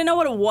eating. You like, didn't know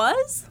what it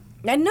was?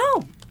 I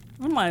know.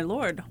 Oh my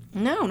lord.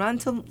 No, not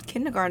until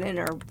kindergarten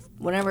or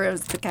whenever it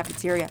was the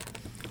cafeteria.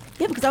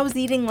 Yeah, because I was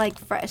eating like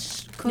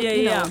fresh cooked,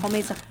 Yeah.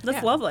 homemade stuff.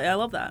 That's lovely. I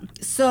love that.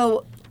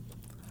 So,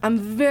 I'm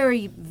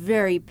very,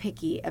 very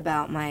picky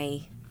about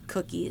my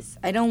cookies.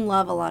 I don't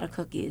love a lot of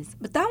cookies,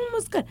 but that one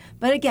was good.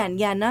 But again,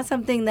 yeah, not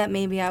something that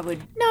maybe I would.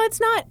 No,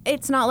 it's not.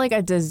 It's not like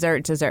a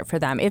dessert for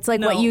them. It's like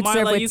No, what you'd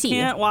serve Marla, with you tea.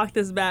 can't walk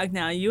this back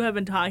now. You have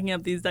been talking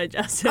up these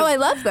digestives. Oh, I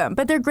love them,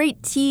 but they're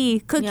great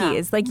tea cookies.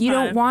 Yeah. Like you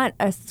Okay. don't want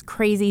a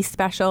crazy,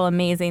 special,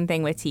 amazing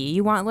thing with tea.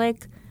 You want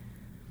like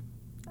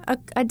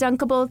a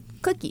dunkable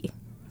cookie.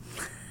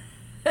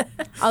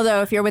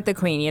 Although if you're with the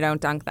queen, you don't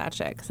dunk that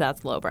shit because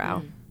that's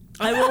lowbrow.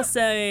 I will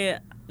say,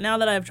 now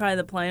that I've tried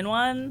the plain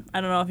one,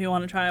 I don't know if you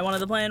want to try one of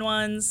the plain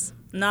ones.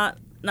 Not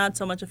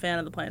so much a fan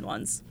of the plain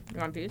ones. You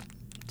want these?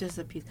 Just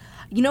a piece.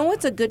 You know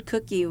what's a good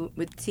cookie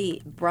with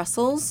tea?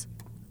 Brussels.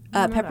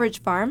 Pepperidge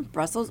Farm.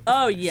 Brussels.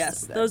 Oh,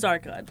 yes. So good. Those are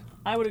good.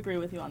 I would agree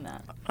with you on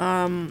that.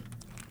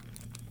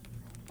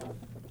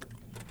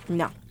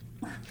 No.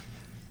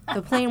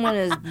 The plain one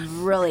is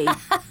really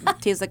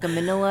tastes like a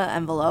manila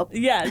envelope.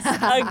 Yes,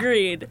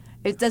 agreed.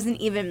 It doesn't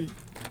even.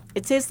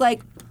 It tastes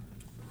like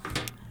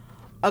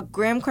a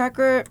graham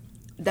cracker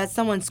that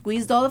someone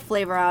squeezed all the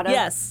flavor out of.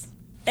 Yes.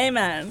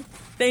 Amen.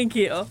 Thank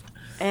you.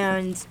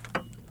 And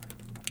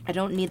I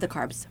don't need the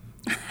carbs.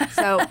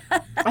 So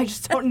I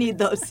just don't need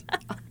those.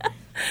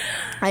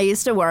 I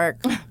used to work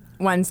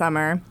one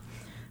summer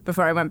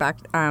before I went back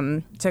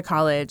to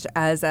college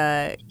as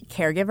a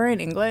caregiver in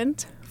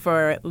England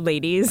for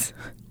ladies.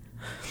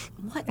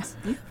 What?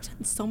 You've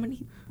done so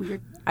many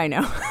weird. I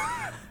know.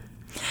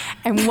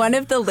 And one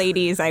of the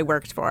ladies I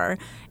worked for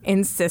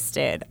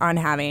insisted on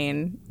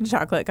having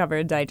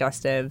chocolate-covered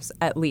digestives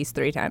at least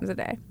 3 times a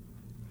day.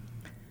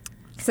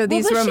 So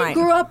these but were she mine.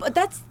 grew up.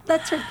 That's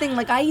her thing.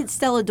 Like I eat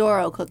Stella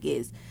D'oro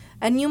cookies,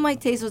 and you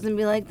might taste those and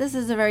be like, "This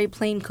is a very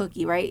plain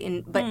cookie,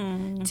 right?"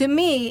 But to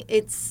me,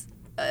 it's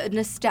a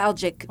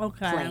nostalgic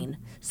Okay. plain.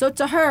 So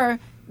to her,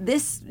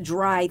 this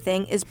dry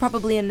thing is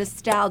probably a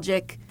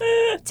nostalgic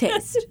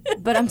taste.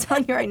 But I'm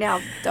telling you right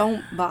now,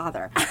 don't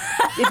bother.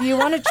 If you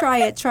want to try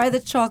it, try the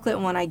chocolate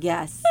one, I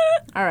guess.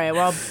 All right.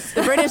 Well,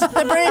 the British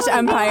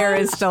Empire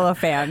is still a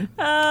fan.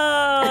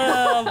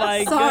 Oh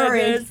my Sorry.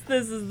 goodness,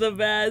 this is the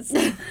best.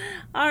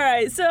 All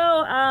right, so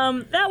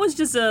that was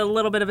just a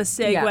little bit of a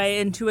segue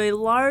Yes. into a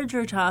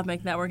larger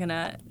topic that we're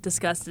gonna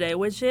discuss today,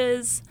 which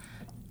is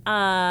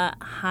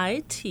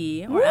high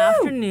tea or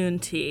afternoon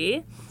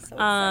tea.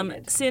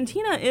 excited.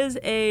 Santina is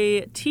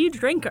a tea Oh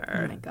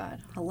drinker. my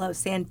God. Hello,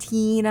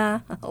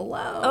 Santina.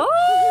 Hello.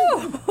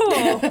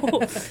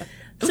 Oh!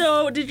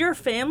 So, did your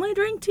family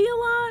drink tea a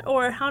lot,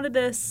 or how did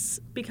this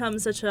become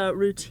such a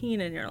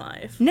routine in your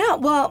life? No,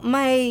 well,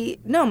 my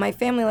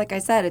family, like I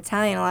said,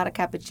 Italian, a lot of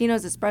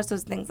cappuccinos,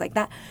 espressos, things like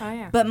that. Oh,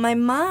 yeah. But my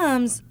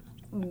mom's,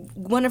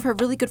 one of her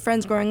really good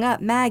friends growing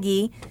up,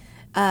 Maggie,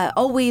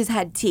 always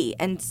had tea,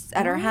 and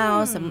at her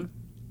house, I'm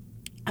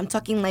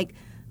talking like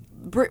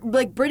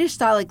British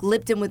style, like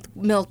Lipton with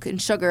milk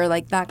and sugar,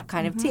 like that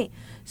kind of tea.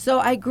 So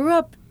I grew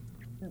up,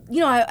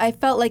 I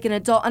felt like an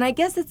adult, and I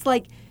guess it's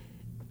like,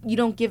 you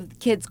don't give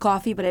kids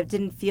coffee, but it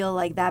didn't feel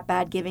like that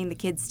bad giving the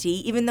kids tea.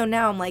 Even though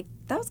now I'm like,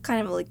 that was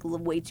kind of like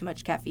way too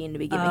much caffeine to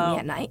be giving me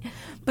at night.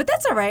 But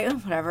that's all right.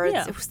 Whatever.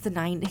 Yeah. It was the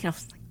 90s,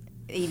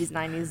 80s,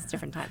 90s,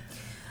 different time.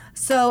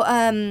 So,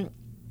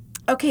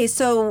 okay,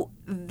 so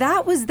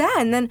that was that.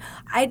 And then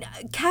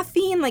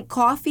caffeine, like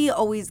coffee,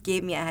 always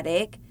gave me a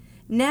headache.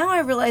 Now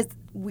I realized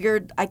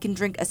I can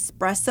drink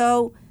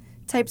espresso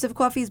types of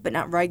coffees, but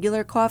not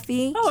regular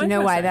coffee. Oh, Do you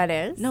know why interesting.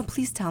 that is? No,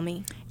 please tell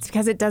me. It's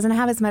because it doesn't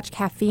have as much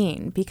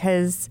caffeine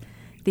because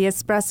the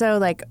espresso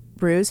like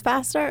brews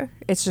faster.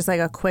 It's just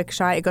like a quick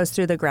shot. It goes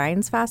through the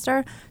grinds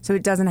faster, so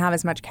it doesn't have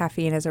as much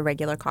caffeine as a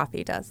regular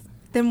coffee does.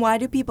 Then why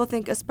do people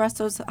think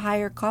espresso's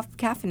higher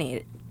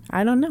caffeinated?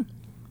 I don't know.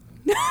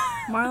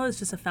 Marla is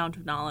just a fount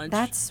of knowledge.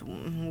 That's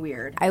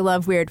weird. I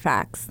love weird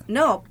facts.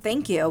 No,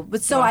 thank you.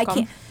 But so I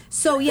can't.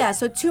 So yeah,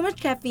 so too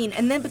much caffeine,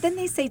 but then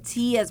they say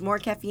tea has more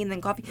caffeine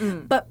than coffee.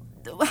 But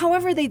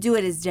however they do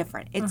it is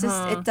different. It's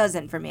just it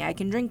doesn't for me. I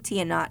can drink tea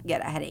and not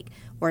get a headache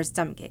or a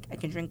stomachache. I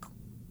can drink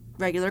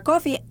regular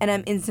coffee and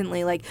I'm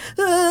instantly like,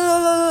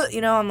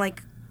 I'm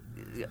like,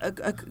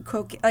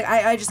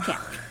 I just can't.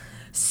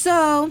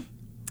 So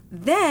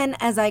then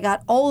as I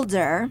got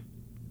older,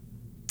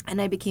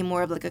 and I became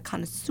more of like a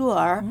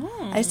connoisseur,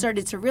 I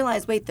started to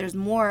realize, wait, there's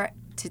more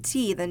to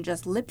tea than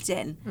just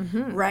Lipton,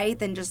 right?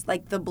 Than just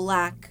like the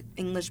black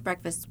English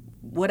breakfast,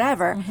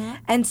 whatever.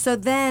 And so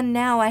then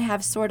now I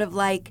have sort of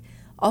like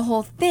a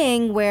whole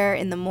thing where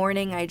in the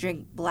morning I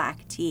drink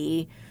black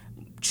tea,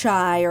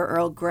 chai or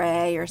Earl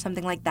Grey or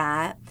something like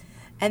that.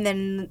 And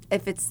then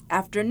if it's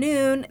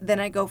afternoon, then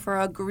I go for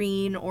a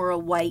green or a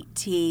white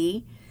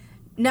tea.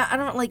 No, I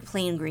don't like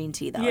plain green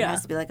tea, though. It Yeah.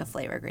 has to be like a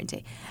flavor green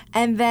tea.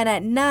 And then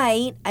at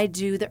night, I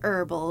do the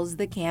herbals,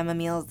 the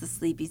chamomiles, the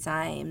sleepy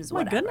times, My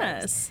whatever.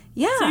 goodness.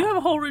 Yeah. So you have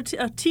a whole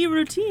tea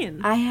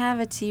routine. I have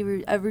a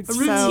routine. A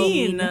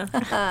routine.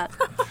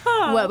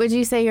 What would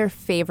you say your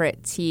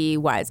favorite tea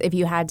was if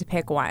you had to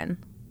pick one?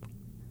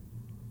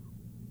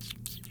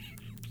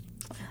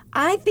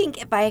 I think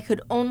if I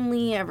could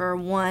only ever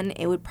one,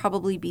 it would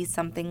probably be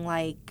something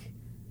like,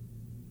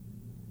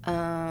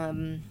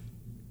 oh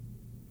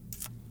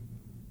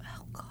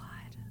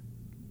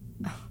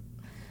God,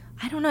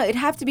 I don't know. It'd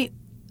have to be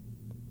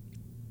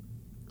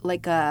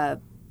like a,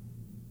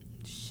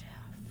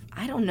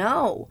 I don't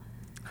know.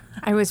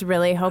 I was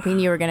really hoping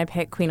you were going to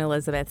pick Queen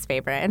Elizabeth's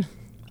favorite,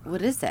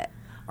 What is it?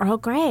 Earl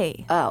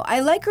Grey. Oh, I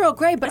like Earl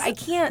Grey, but I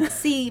can't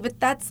see. But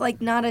that's like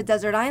not a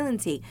desert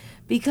island tea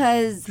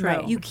because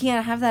True. you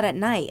can't have that at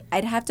night.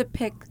 I'd have to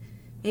pick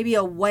maybe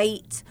a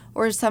white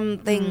or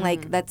something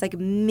like that's like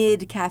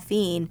mid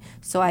caffeine,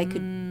 so I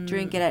could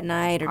drink it at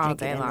night or All drink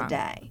day it in long. the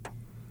day.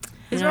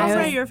 Is Yeah. Earl I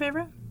Grey was- your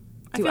favorite?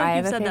 Do feel I like have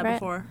you've a said that favorite?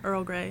 before.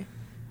 Earl Grey.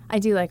 I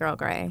do like Earl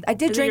Grey. I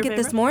did Is it drink your it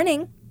this favorite?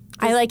 morning.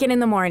 I like it in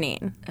the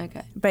morning,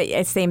 Okay. but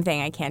it's same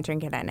thing. I can't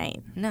drink it at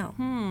night. No.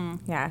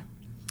 Yeah.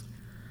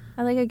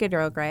 I like a good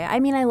Earl Grey. I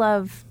mean, I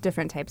love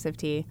different types of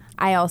tea.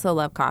 I also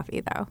love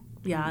coffee, though.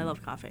 Yeah, I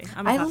love coffee.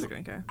 I'm a I coffee l-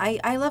 drinker.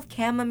 I love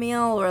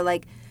chamomile or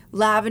like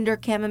lavender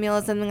chamomile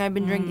is something I've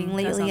been drinking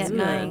lately sounds at good.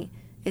 night.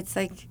 It's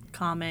like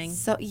Calming.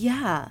 so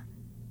yeah.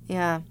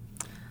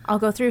 I'll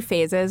go through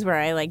phases where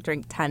I like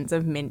drink tons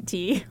of mint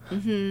tea,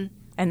 and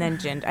then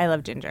ginger. I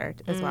love ginger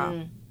as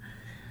well.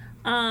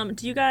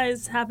 Do you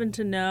guys happen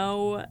to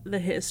know the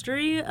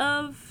history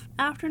of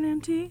afternoon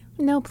tea?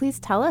 No, please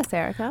tell us,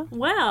 Erica.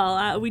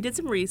 Well, we did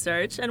some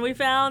research and we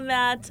found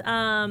that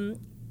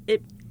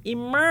it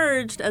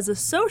emerged as a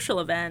social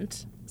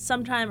event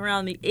sometime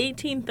around the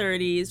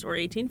 1830s or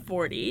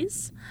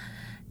 1840s.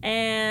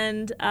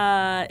 And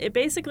it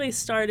basically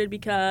started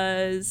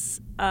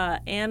because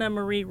Anna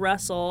Marie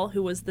Russell,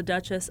 who was the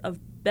Duchess of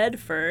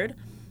Bedford,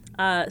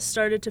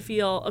 started to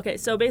feel, okay,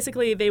 so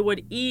basically they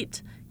would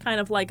eat kind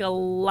of like a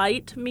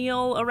light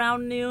meal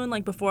around noon,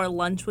 like before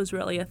lunch was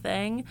really a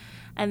thing.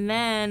 And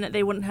then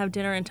they wouldn't have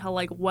dinner until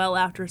like well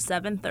after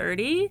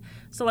 7:30.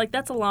 So like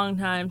that's a long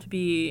time to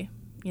be,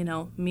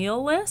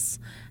 meal-less.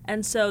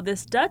 And so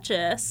this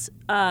Duchess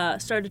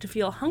started to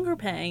feel hunger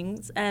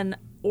pangs and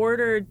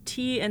ordered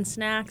tea and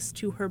snacks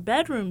to her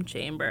bedroom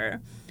chamber.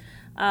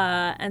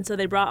 And so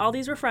they brought all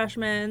these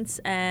refreshments,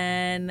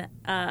 and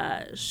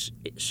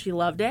she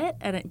loved it,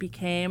 and it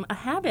became a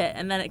habit.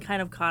 And then it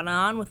kind of caught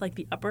on with like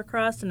the upper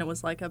crust, and it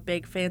was like a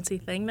big fancy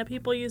thing that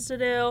people used to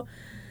do.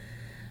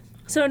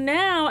 So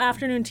now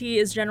afternoon tea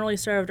is generally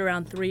served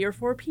around 3 or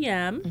 4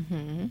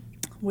 p.m.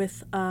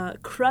 With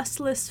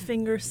crustless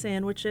finger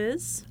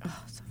sandwiches,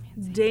 so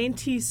fancy.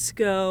 dainty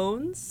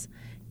scones,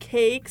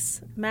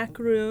 cakes,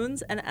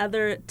 macaroons, and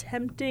other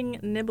tempting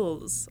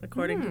nibbles,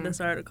 according to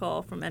this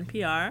article from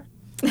NPR.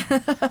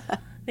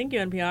 Thank you,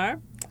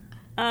 NPR.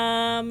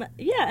 And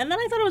then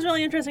I thought it was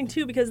really interesting,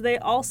 too, because they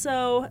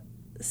also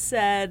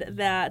said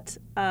that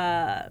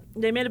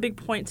they made a big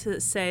point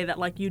to say that,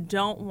 like, you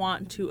don't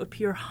want to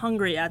appear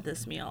hungry at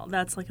this meal.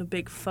 That's, like, a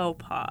big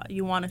faux pas.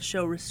 You want to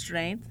show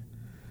restraint,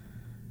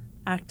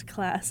 act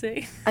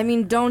classy. I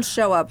mean, don't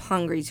show up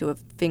hungry to a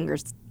finger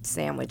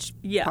sandwich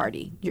Yeah.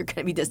 party. You're going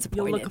to be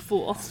disappointed. You'll look a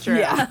fool.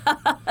 Yeah.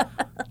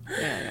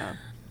 Yeah.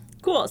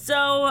 Cool.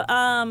 So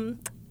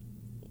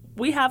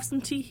we have some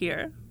tea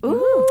here.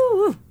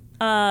 Ooh.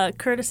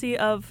 Courtesy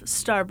of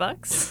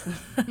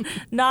Starbucks.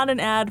 Not an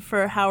ad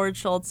for Howard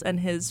Schultz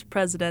and his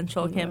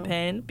presidential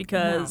campaign,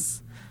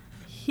 because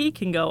he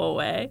can go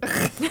away.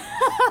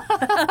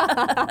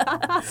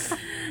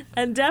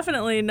 And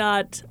definitely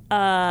not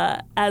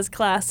as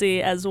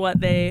classy as what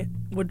they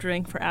would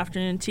drink for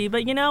afternoon tea.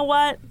 But you know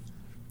what?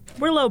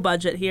 We're low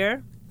budget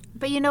here.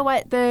 But you know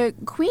what? The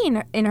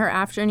queen in her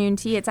afternoon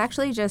tea, it's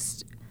actually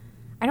just,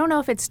 I don't know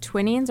if it's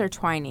Twinings or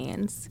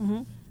Twinings.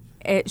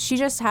 She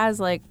just has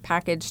like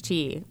packaged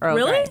tea. Earl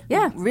Really? Grey.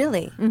 Yeah.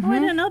 Really? Oh, I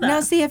didn't know that.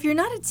 Now, see, if you're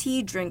not a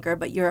tea drinker,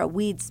 but you're a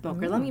weed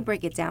smoker, let me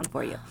break it down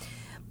for you.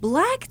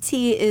 Black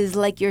tea is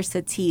like your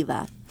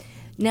sativa.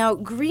 Now,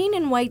 green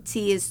and white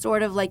tea is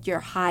sort of like your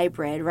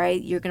hybrid,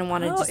 right? You're going to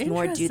want to just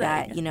more do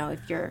that, interesting.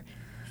 if you're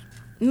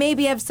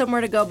maybe have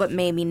somewhere to go, but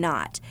maybe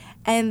not.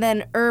 And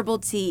then herbal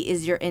tea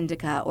is your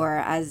indica, or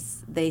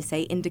as they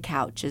say,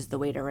 indicouch is the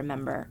way to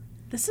remember.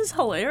 This is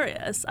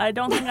hilarious. I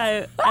don't think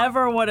I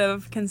ever would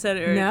have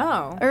considered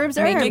No. Herbs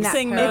are herbs.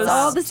 mixing those It's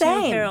all the two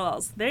same.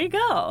 parallels. There you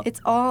go. It's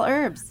all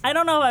herbs. I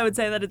don't know if I would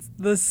say that it's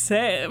the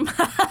same.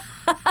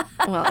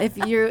 Well, if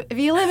you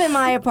live in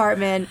my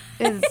apartment,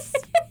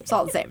 it's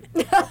all the same.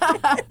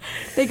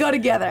 They go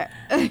together.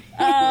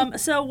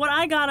 So what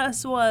I got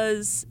us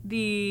was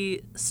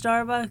the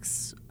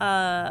Starbucks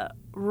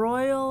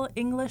Royal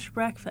English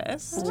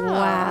Breakfast.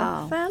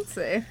 Wow.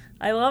 Fancy.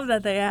 I love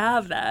that they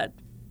have that.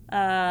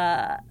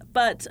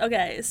 But,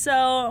 okay, so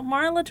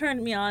Marla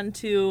turned me on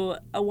to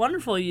a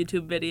wonderful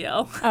YouTube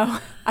video.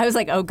 Oh, I was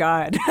like, oh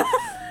God.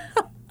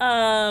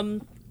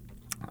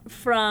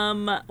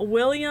 From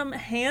William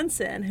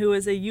Hanson, who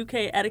is a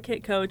UK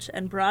etiquette coach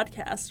and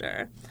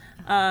broadcaster.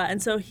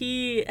 And so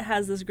he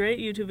has this great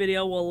YouTube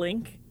video we'll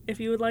link if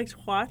you would like to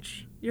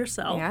watch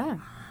yourself. Yeah.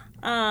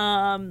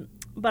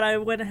 But I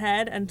went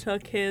ahead and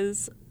took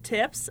his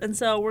tips, and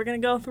so we're going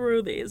to go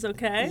through these,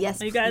 okay?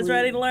 Yes, Are you guys please.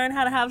 ready to learn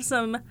how to have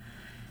some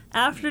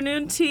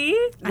afternoon tea?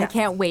 I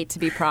can't wait to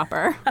be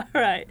proper. All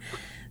right.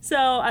 So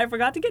I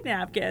forgot to get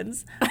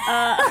napkins.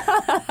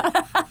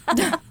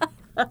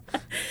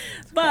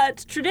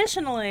 But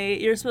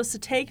traditionally, you're supposed to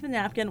take the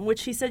napkin,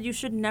 which he said you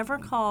should never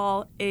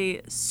call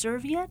a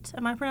serviette.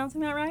 Am I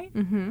pronouncing that right?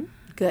 Mm-hmm.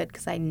 Good,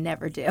 because I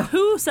never do.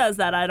 Who says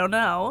that? I don't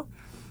know.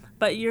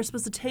 But you're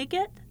supposed to take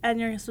it, and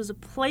you're supposed to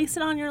place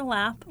it on your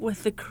lap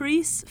with the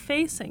crease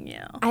facing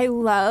you. I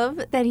love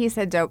that he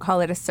said don't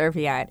call it a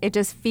serviette. It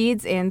just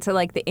feeds into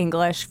like the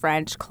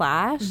English-French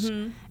clash.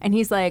 And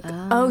he's like,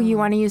 oh, you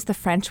want to use the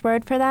French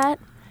word for that?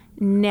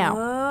 No.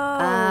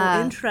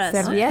 Oh,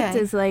 interesting. Serviette Okay.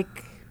 is like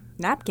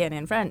napkin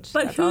in French.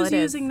 But That's all who's it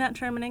is. using that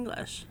term in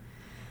English?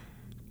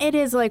 It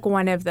is like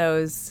one of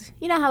those,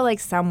 you know how like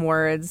some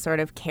words sort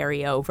of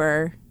carry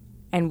over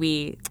and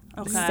we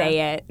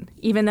say it,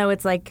 even though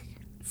it's like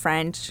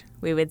French,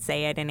 we would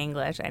say it in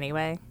English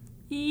anyway.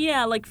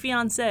 Yeah, like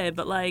fiancé,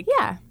 but like,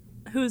 Yeah.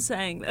 who's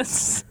saying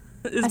this?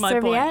 Is A my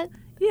serviette?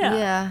 point. Yeah.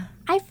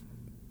 Yeah.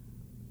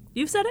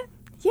 You've said it?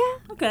 Yeah.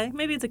 Okay,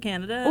 maybe it's a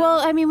Canada. Well,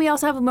 I mean, we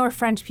also have more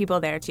French people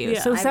there too. Yeah,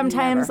 so I've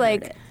sometimes never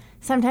heard like it.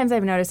 sometimes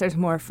I've noticed there's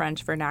more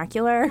French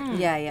vernacular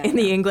Yeah, yeah. in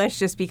the English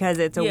just because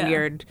it's a Yeah.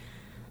 weird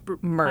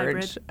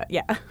merge. hybrid.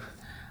 Yeah.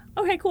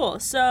 Okay, cool.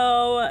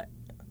 So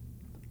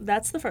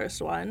that's the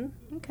first one.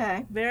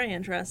 Okay. Very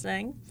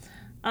interesting.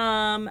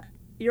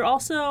 You're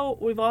also,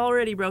 we've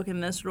already broken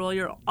this rule,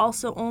 you're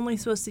also only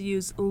supposed to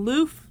use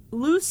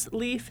loose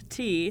leaf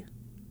tea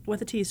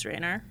with a tea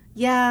strainer.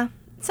 Yeah.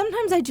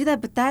 Sometimes I do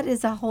that, but that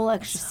is a whole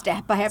extra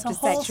step, I have It's a to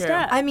say. whole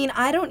step. I mean,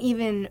 I don't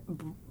even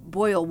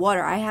boil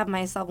water. I have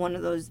myself one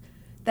of those.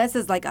 This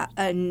is like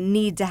a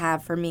need to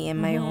have for me in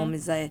my home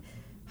is a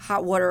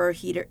hot water or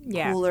heater,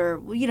 Yeah. cooler,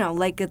 you know,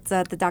 like it's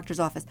at the doctor's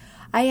office.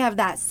 I have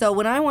that. So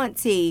when I want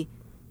tea,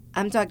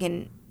 I'm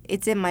talking,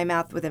 it's in my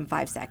mouth within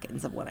 5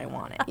 seconds of when I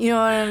want it. You know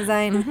what I'm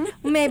saying?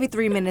 Maybe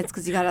 3 minutes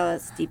because you got to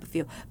steep a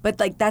few. But,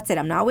 like, that's it.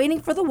 I'm not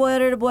waiting for the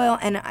water to boil.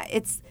 And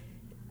it's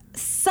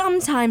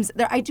sometimes,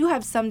 I do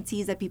have some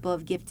teas that people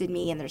have gifted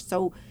me, and they're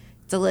so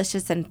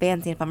delicious and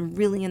fancy. If I'm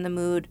really in the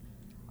mood,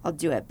 I'll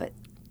do it. But,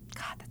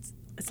 God,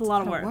 It's a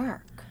lot of a lot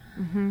work.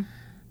 of work.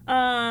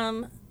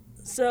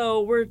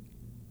 So we're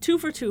 2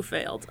 for 2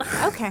 failed.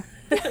 Okay.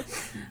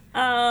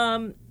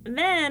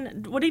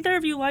 Then, would either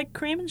of you like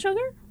cream and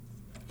sugar?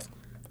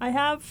 I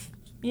have,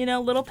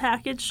 little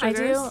packaged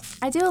sugars.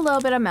 I do a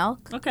little bit of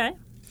milk. Okay.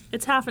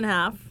 It's half and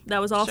half. That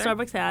was all Sure.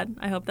 Starbucks had.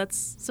 I hope that's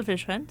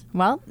sufficient.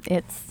 Well,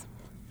 it's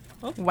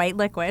Oh. white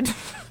liquid.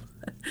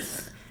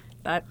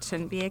 That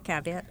shouldn't be a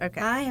caveat.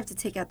 Okay. I have to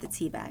take out the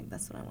tea bag.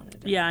 That's what I want to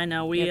do. Yeah, I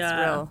know. We It's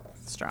real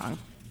strong.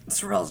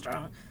 It's real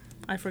strong.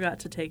 I forgot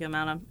to take them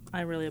out.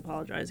 I really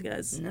apologize,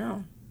 guys.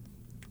 No.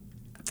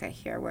 Okay,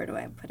 here. Where do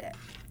I put it?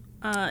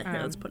 Here,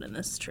 let's put in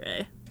this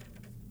tray.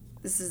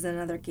 This is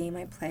another game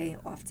I play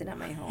often at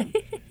my home.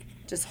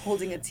 Just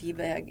holding a tea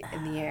bag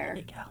in the air. There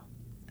you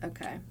go.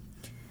 Okay.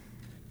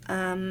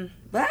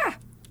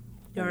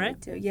 You all right?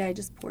 Yeah, I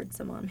just poured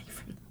some on me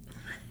from.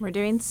 We're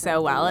doing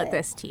so well at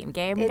this team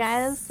game,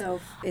 guys.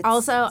 It's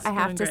Also, I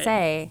have going to great.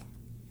 say,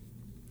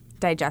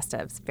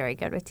 digestive's very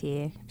good with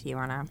tea. If you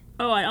wanna,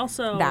 Oh, I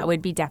also... that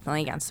would be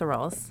definitely against the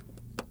rules.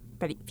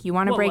 But if you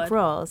want to What break would?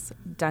 rules,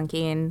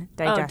 dunking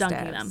Oh, digestives.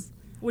 dunking them.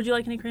 Would you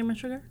like any cream and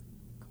sugar?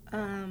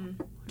 Um,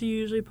 Do you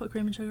usually put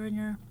cream and sugar in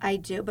your... I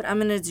do, but I'm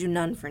gonna do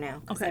none for now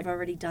because Okay. I've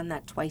already done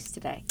that twice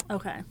today.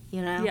 Okay.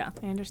 You know? Yeah.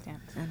 I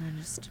understand. And I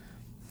just.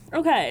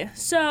 Okay,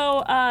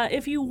 so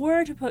if you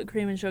were to put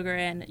cream and sugar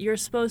in, you're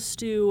supposed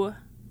to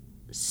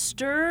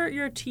stir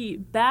your tea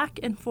back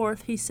and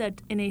forth, he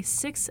said, in a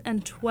 6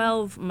 and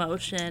 12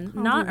 motion,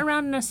 not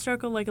around in a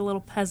circle like a little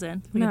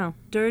peasant. Like No. a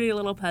dirty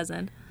little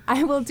peasant.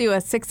 I will do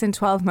a 6 and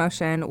 12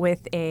 motion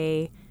with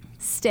a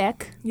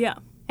stick Yeah,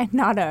 and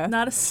not a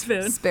not a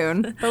spoon.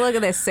 spoon. But look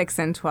at this 6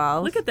 and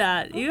 12. Look at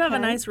that. You have a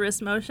Okay. nice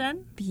wrist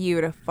motion.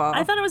 Beautiful.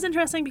 I thought it was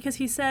interesting because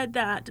he said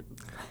that,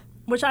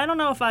 which I don't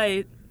know if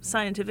I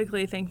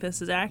scientifically think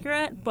this is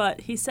accurate,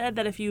 but he said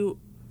that if you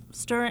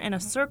stir it in a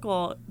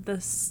circle,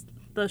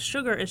 the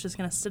sugar is just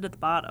going to sit at the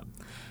bottom.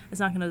 It's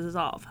not going to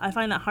dissolve. I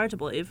find that hard to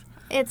believe.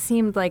 It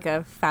seemed like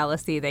a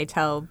fallacy they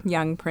tell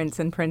young prince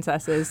and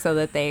princesses so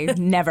that they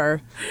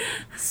never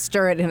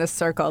stir it in a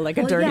circle like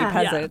a dirty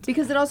peasant.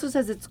 Because it also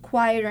says it's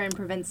quieter and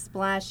prevents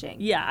splashing.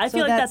 Yeah, I So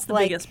feel like that's the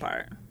biggest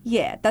part.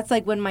 Yeah, that's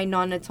like when my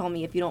nonna told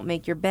me if you don't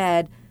make your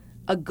bed,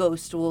 a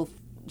ghost will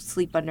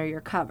sleep under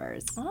your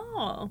covers.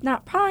 Oh,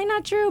 Probably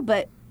not true,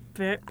 but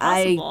very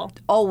I possible.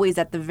 always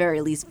at the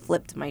very least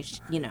flipped my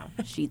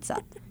sheets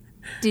up.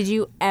 Did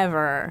you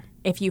ever,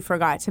 if you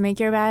forgot to make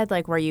your bed,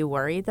 like were you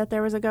worried that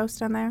there was a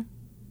ghost in there?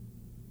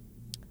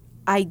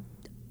 I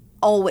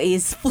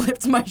always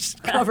flipped my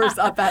covers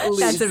up at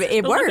least. It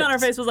The worked. look on her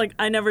face was like,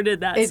 I never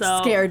did that. It so.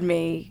 scared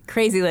me,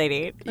 Crazy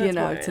lady. to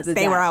hilarious. the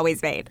They were death.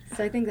 always made.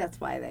 So I think that's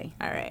why they.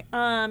 All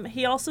right.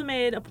 He also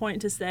made a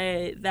point to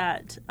say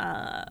that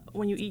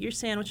when you eat your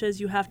sandwiches,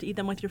 you have to eat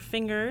them with your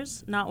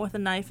fingers, not with a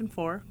knife and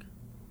fork.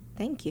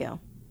 Thank you.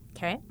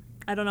 Okay.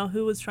 I don't know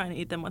who was trying to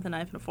eat them with a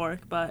knife and a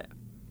fork, but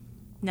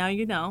now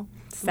you know.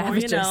 The more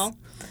you Savages.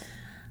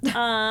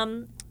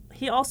 know.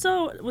 He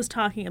also was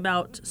talking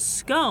about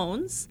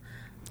scones,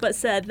 but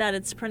said that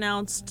it's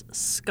pronounced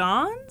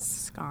scones.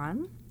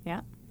 Scone.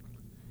 Yeah.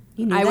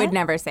 You knew I would that?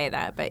 never say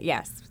that, but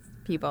yes,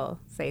 people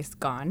say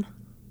scone.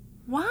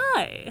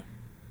 Why?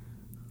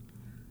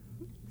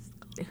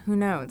 Who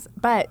knows?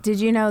 But did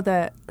you know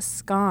the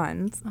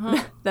scones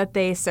Uh-huh. that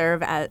they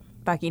serve at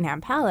Buckingham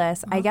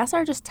Palace, I guess,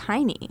 are just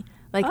tiny,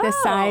 like the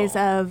Oh. size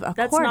of a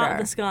That's quarter. not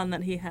the scone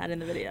that he had in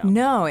the video.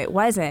 No, it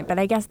wasn't. But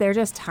I guess they're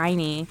just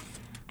tiny.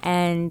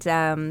 And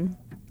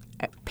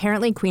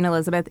apparently Queen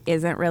Elizabeth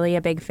isn't really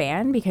a big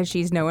fan because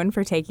she's known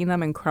for taking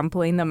them and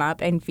crumpling them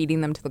up and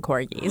feeding them to the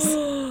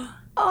corgis.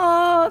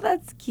 Oh,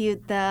 that's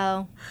cute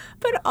though.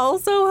 But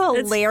also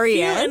It's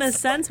hilarious. cute in a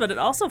sense, but it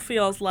also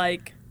feels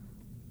like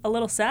a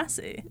little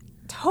sassy.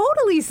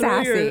 Totally Throw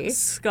your sassy.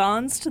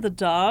 scones to the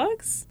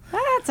dogs?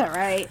 That's all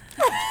right.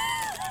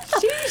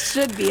 She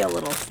should be a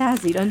little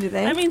sassy, don't you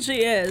think? I mean,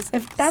 she is.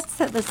 if that's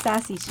the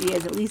sassy she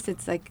is, at least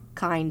it's like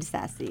kind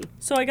sassy.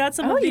 So I got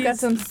some Oh, of you these got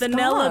some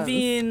vanilla scones.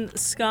 bean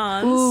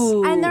scones.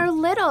 Ooh. And they're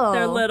little.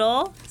 They're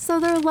little. So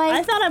they're like.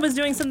 I thought I was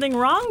doing something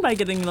wrong by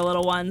getting the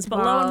little ones, but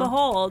lo and Well.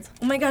 behold.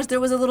 Oh my gosh, there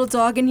was a little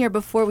dog in here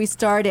before we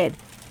started.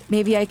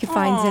 Maybe I could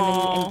find him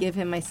Aw. and give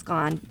him my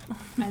scone.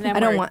 and then I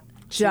don't we're want-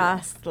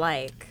 just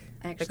like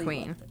Actually, the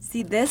queen.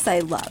 See, this I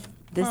love.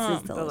 This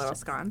is The little delicious.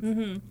 scones.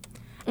 Mm-hmm.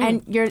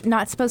 And you're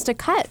not supposed to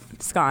cut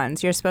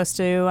scones. You're supposed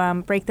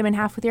to break them in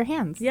half with your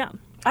hands. Yeah.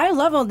 I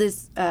love all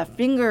this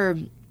finger.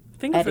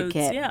 Finger foods,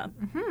 Etiquette. yeah.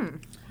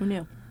 Who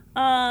knew?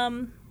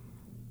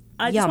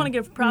 I just Yum. want to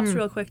give props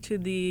real quick to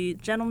the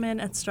gentleman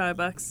at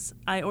Starbucks.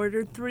 I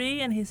ordered 3,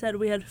 and he said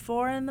we had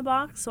 4 in the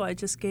box, so I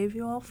just gave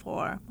you all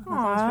 4. I thought that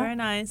was Aw. very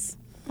nice.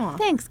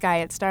 Thanks, guy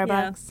at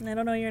Starbucks. Yeah, I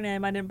don't know your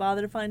name. I didn't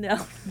bother to find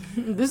out.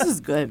 This is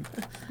good.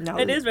 No,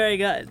 It is very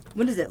good.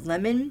 What is it?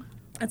 Lemon?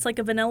 It's like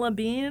a vanilla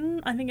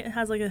bean. I think it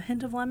has like a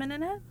hint of lemon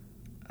in it.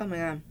 Oh my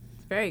god,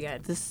 It's very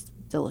good. this is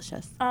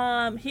delicious.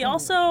 He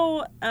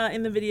also,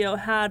 in the video,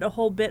 had a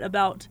whole bit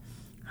about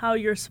how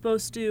you're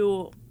supposed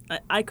to...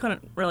 I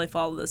couldn't really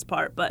follow this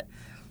part, but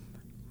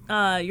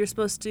you're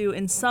supposed to,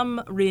 in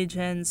some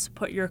regions,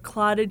 put your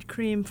clotted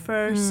cream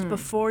first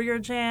before your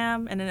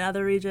jam, and in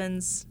other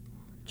regions,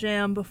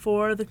 jam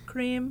before the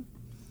cream.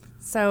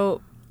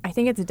 So I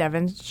think it's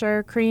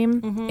Devonshire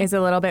cream is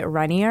a little bit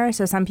runnier.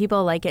 So some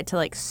people like it to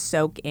like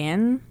soak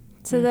in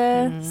to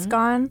the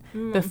scone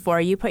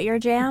before you put your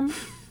jam.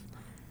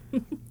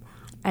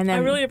 And then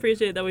I really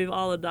appreciate that we've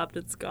all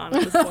adopted scone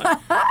at this point.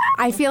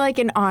 I feel like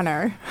an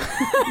honor.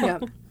 Yeah.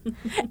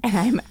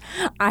 And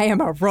I am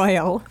a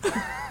royal.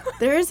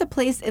 There is a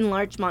place in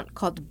Larchmont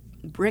called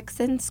Bricks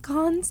and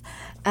Scones,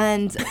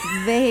 and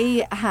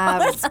they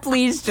have. Let's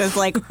please just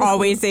like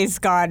always say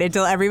scone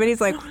until everybody's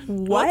like,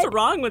 what? What's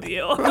wrong with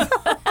you?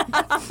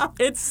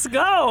 It's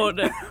scone.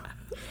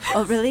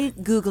 Oh, really?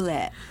 Google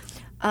it.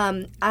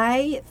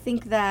 I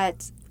think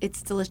that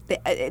it's delicious.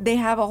 They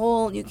have a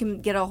whole. You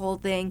can get a whole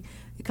thing.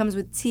 It comes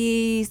with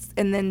tea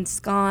and then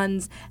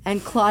scones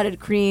and clotted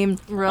cream.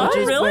 Really? which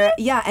is Really?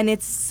 Yeah, and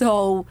it's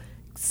so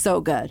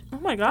good. Oh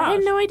my I gosh.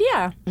 had no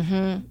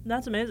idea.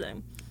 That's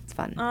amazing. It's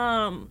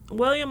fun.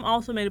 William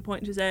also made a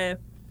point to say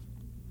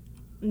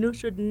you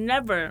should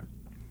never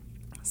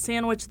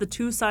sandwich the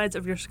two sides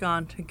of your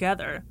scone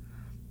together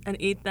and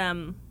eat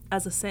them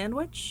as a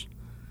sandwich.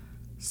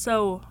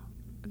 So,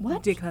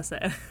 What?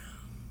 décaissé.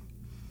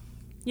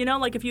 You know,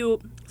 like if you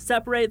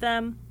separate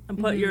them and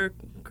put your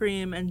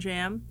cream and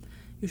jam,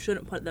 you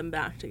shouldn't put them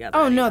back together.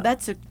 Oh no, anymore.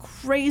 that's a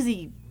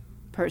crazy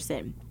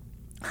person.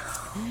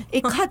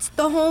 It cuts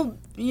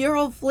your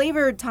whole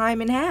flavor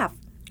time in half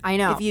I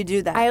know. if you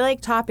do that. I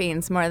like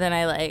toppings more than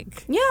I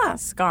like yeah.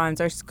 scones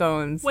or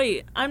scones.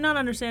 Wait, I'm not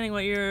understanding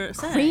what you're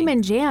saying. Cream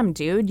and jam,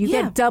 dude. You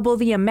Yeah. get double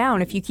the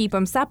amount if you keep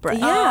them separate.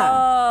 Yeah.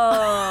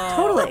 Oh.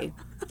 Totally.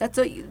 That's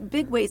a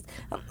big waste.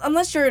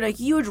 Unless you're in a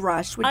huge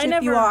rush, which I if you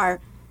never- are,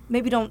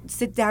 maybe don't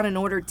sit down and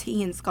order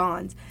tea and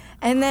scones.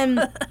 And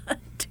then,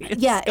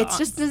 yeah, it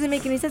just doesn't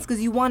make any sense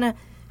because you want to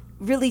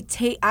really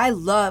take. I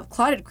love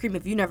clotted cream.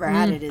 If you never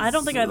had it, it's I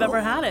don't think I've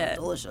ever had it.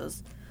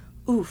 Delicious.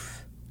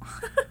 Oof.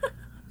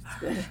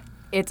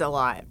 It's a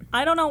lot.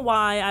 I don't know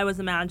why I was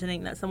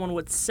imagining that someone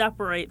would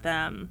separate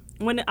them.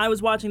 When I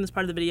was watching this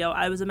part of the video,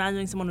 I was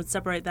imagining someone would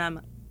separate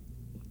them,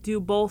 do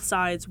both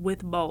sides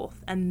with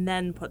both, and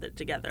then put it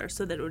together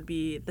so that it would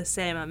be the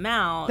same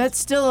amount. That's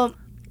still.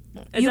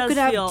 It You does could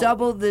have feel-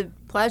 double the.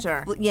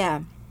 Pleasure.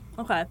 Yeah.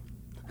 Okay.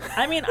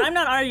 I mean, I'm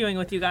not arguing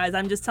with you guys.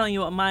 I'm just telling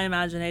you what my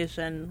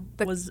imagination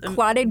The was.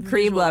 clotted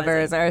cream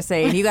lovers are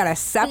saying you gotta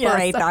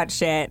separate that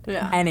shit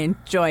Yeah. and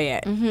enjoy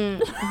it.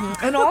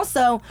 And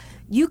also,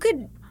 you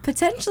could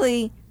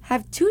potentially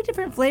have two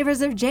different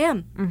flavors of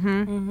jam,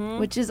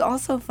 which is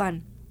also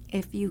fun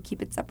if you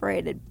keep it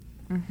separated.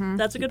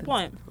 That's a good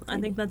point. I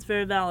think that's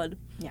very valid.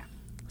 Yeah.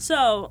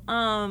 So,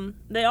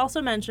 they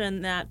also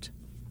mentioned that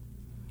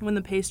when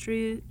the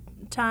pastry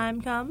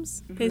time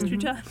comes, pastry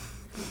time,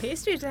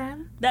 Pastry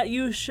time. that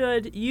you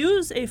should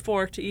use a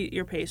fork to eat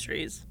your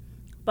pastries,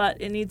 but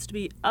it needs to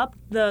be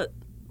the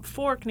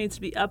fork needs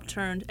to be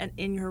upturned and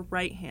in your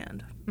right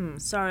hand.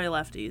 Sorry,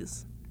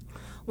 lefties.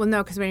 Well,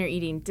 no, because when you're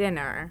eating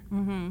dinner,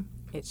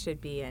 it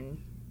should be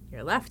in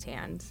your left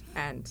hand.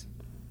 And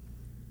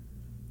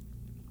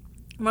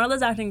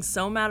Marla's acting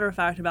so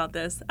matter-of-fact about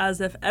this,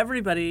 as if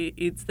everybody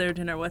eats their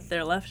dinner with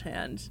their left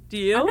hand. Do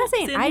you? I'm not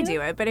saying I Sandy?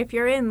 do it, but if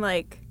you're in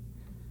like,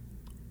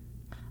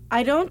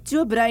 I don't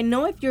do it, but I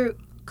know if you're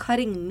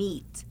cutting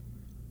meat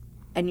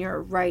and you're a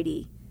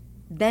righty,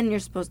 then you're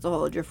supposed to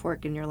hold your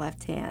fork in your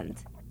left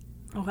hand.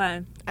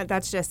 Okay.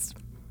 that's just,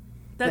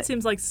 That But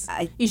seems like...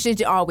 you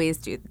should always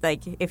do,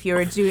 like, if you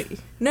were doing,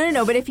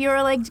 no, but if you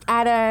were like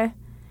at a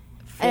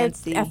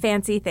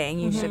fancy thing,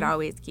 you should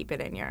always keep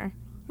it in your,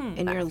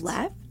 In your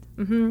left?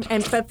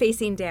 but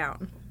facing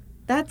down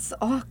That's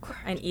awkward.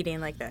 and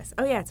eating like this.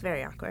 Oh yeah, it's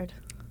very awkward.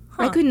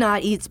 I could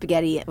not eat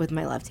spaghetti with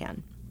my left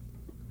hand.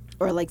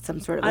 Or like some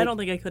sort of. I Like, don't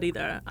think I could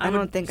either. I would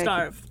don't think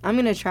starve. I could. I'm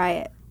gonna try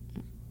it.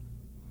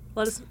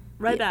 Let us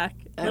back.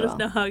 I Let us will.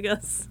 know how it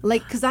goes.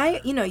 Like, cause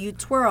you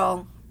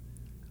twirl,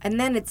 and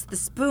then it's the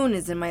spoon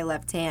is in my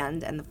left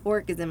hand and the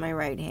fork is in my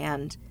right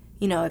hand.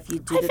 You know, if you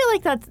do. I feel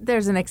like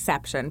there's an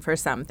exception for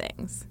some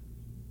things.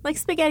 Like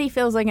spaghetti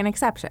feels like an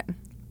exception.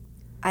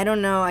 I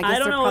don't know. I guess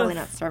don't they're know probably if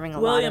not serving a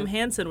William lot.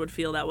 Hansen would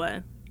feel that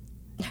way.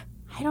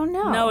 I don't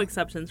know. No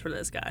exceptions for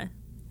this guy.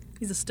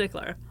 He's a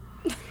stickler.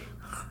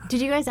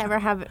 Did you guys ever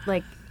have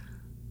like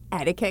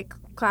etiquette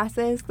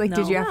classes? Like,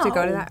 did you have to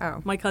go to No. that?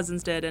 Oh, My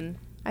cousins did, and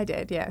I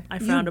did. Yeah. I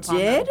You frowned upon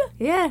did? them.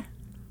 Yeah.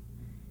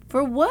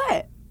 For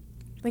what?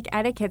 Like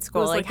etiquette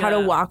school, was like like how to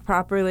a- walk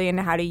properly and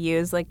how to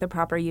use like the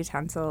proper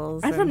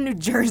utensils. I'm and- from New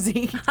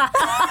Jersey.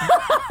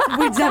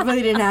 We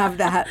definitely didn't have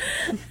that.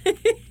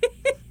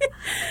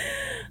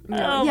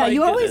 Oh yeah, my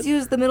you always goodness.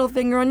 use the middle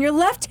finger on your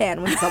left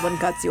hand when someone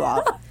cuts you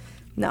off.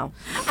 No.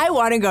 I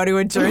want to go to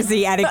a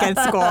Jersey etiquette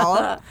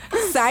school.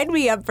 Sign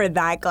me up for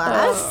that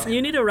class.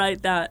 You need to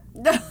write that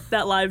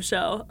live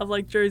show of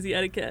like Jersey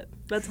etiquette.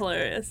 That's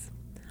hilarious.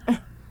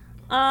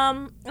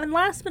 And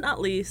last but not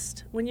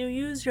least, when you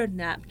use your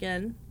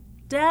napkin,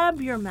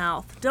 dab your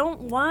mouth.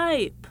 Don't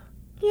wipe.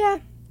 Yeah.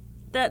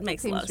 That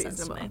makes a lot of Seems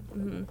sense to me.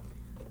 reasonable.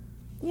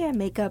 Yeah,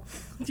 makeup.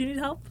 Do you need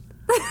help?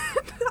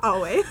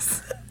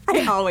 Always.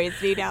 I always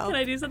need help. Can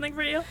I do something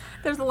for you?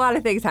 There's a lot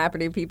of things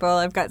happening, people.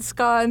 I've got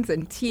scones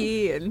and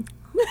tea and...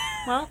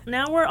 Well,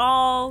 now we're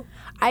all...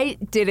 I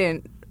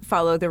didn't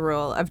follow the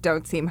rule of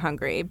don't seem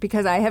hungry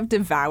because I have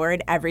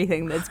devoured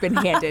everything that's been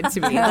handed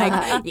to me.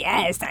 Like,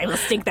 yes, I will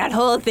stick that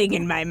whole thing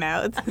in my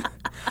mouth.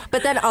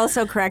 But then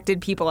also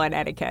corrected people on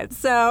etiquette.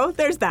 So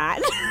there's that.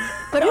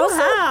 But You also,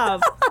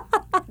 have.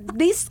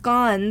 these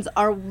scones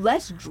are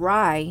less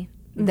dry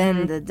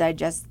than the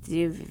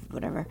digestive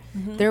whatever.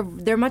 They're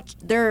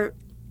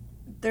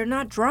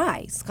not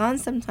dry.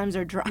 Scones sometimes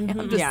are dry.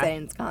 I'm just Yeah.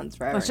 saying scones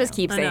forever. Let's just now.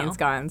 keep I saying know.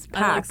 scones. I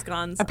like Pack.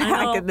 scones. A I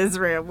pack know. in this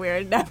room.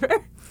 We're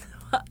never...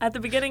 At the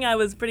beginning, I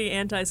was pretty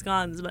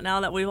anti-scones, but now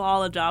that we've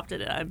all adopted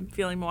it, I'm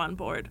feeling more on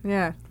board.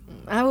 Yeah.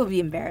 I would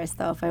be embarrassed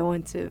though if I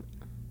went to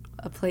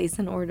a place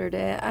and ordered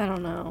it. I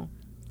don't know.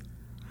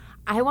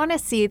 I want to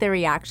see the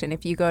reaction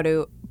if you go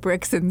to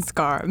Bricks and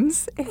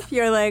Scones. If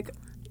you're like,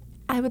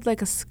 I would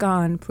like a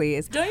scone,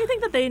 please. Don't you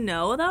think that they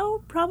know,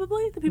 though,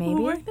 probably, the people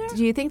who work there?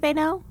 Do you think they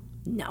know?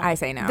 No. I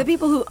say no. The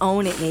people who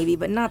own it, maybe,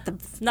 but not the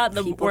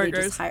people they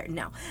workers. just hired.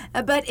 No.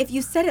 But if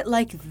you said it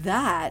like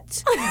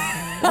that,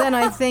 then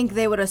I think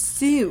they would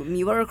assume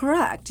you are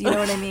correct. You know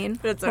what I mean?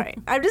 That's right.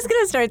 I'm just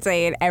going to start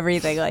saying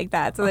everything like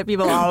that so that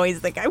people always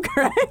think I'm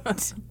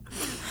correct.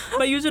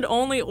 But you should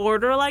only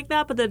order like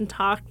that, but then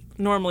talk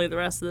normally the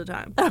rest of the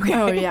time. Okay.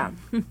 Oh, yeah.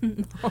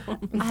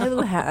 I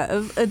will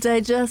have a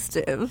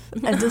digestive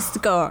and a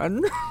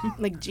scone.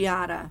 Like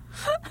Giada.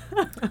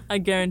 I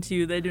guarantee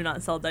you they do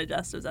not sell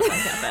digestives at that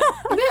cafe.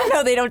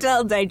 No, they don't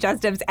sell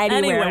digestives anywhere.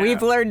 Anywhere.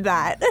 We've learned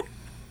that.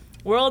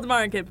 World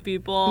market,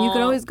 people. You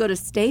could always go to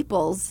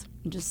Staples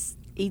and just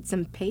eat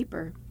some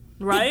paper.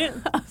 Right?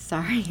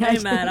 Sorry. Hey,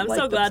 man, I'm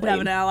so glad to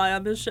have an ally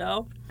on this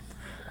show.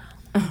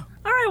 All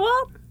right,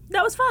 well,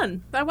 that was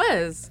fun. That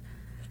was.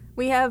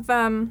 We have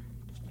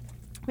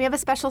a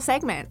special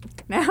segment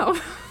now.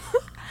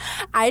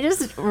 I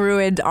just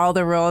ruined all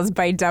the rules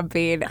by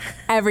dumping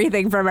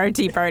everything from our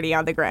tea party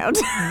on the ground.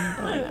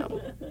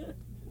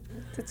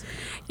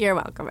 You're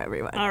welcome,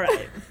 everyone. All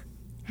right.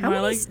 How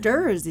many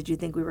stirs did you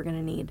think we were going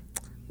to need?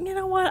 You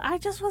know what? I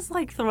just was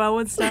like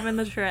throwing stuff in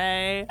the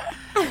tray.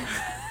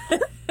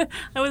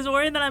 I was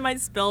worried that I might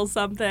spill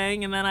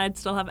something and then I'd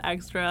still have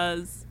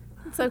extras.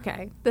 It's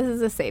okay. This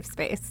is a safe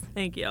space.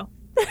 Thank you.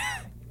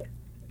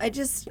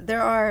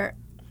 There are...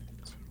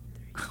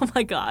 Oh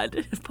my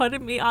God.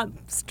 Putting me on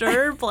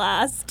stir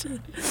blast.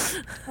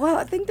 Well,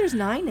 I think there's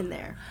 9 in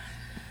there.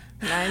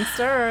 9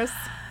 stirs.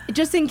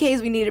 Just in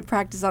case we need to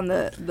practice on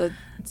the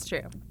It's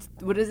true.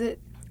 what is it?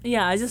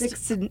 Yeah, I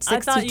 6 to I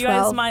thought you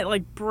guys 12. might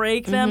like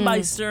break them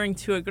by stirring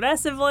too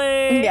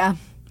aggressively. Yeah.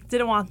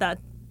 Didn't want that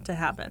to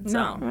happen.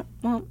 So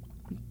Well,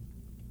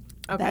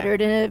 Okay. better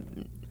to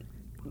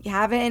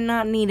have it and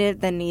not need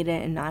it than need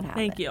it and not have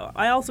thank it. you.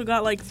 I also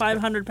got like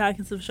 500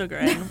 packets of sugar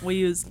and we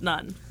used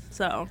none.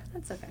 So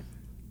That's okay.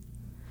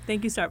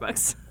 thank you,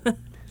 Starbucks.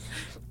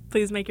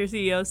 Please make your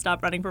CEO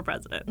stop running for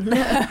president.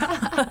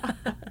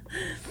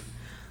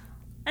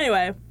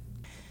 Anyway.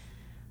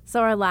 So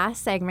our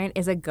last segment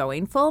is a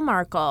going full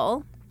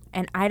Markle.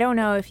 And I don't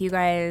know if you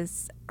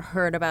guys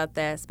heard about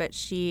this, but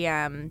she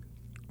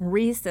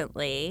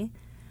recently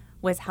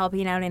was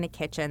helping out in a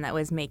kitchen that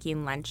was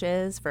making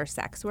lunches for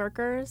sex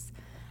workers.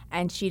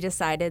 And she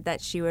decided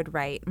that she would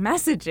write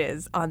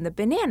messages on the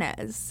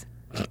bananas.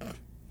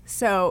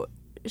 So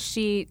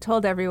she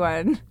told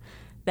everyone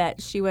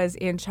that she was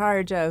in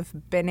charge of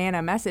banana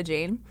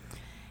messaging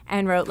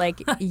and wrote,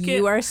 like,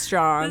 you are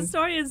strong. This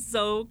story is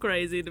so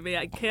crazy to me.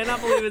 I cannot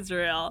believe it's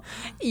real.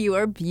 You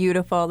are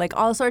beautiful, like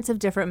all sorts of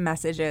different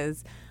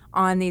messages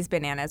on these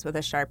bananas with a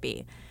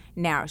Sharpie.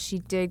 Now, she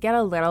did get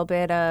a little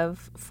bit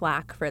of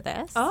flack for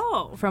this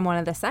from one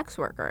of the sex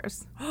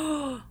workers.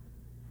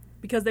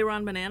 Because they were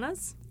on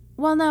bananas?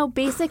 Well, no,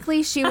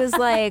 basically she was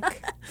like...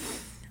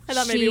 I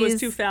thought maybe it was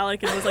too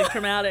phallic and it was like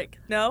traumatic.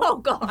 No? Oh,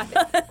 God.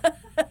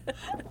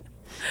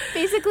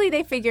 Basically,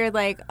 they figured,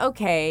 like,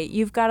 okay,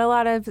 you've got a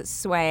lot of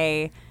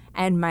sway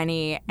and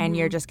money and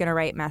you're just going to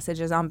write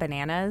messages on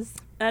bananas.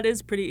 That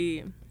is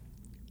pretty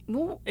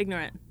Well,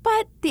 ignorant.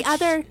 But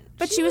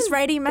she was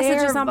writing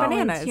messages there on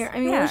bananas. volunteer- I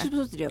mean, what was she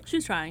supposed to do?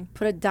 She's trying.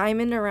 Put a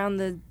diamond around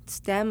the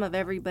stem of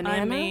every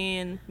banana? I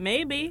mean,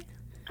 maybe.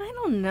 I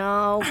don't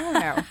know. I don't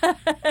know.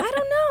 I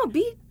don't know.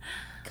 Be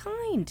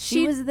kind.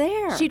 She was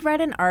there. She'd read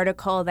an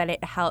article that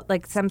it helped,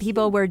 like some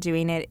people were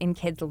doing it in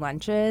kids'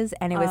 lunches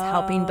and it was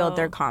helping build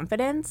their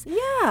confidence.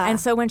 Yeah. And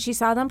so when she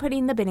saw them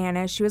putting the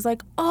bananas, she was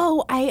like,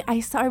 oh,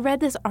 I read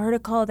this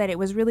article that it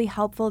was really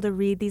helpful to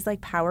read these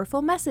like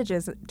powerful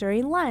messages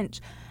during lunch.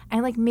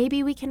 And like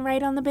maybe we can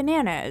write on the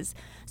bananas.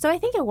 So I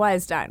think it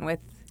was done with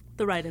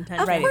the right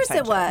intention. Of course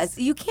it was.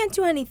 You can't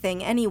do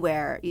anything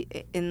anywhere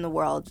in the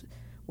world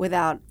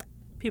without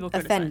People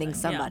offending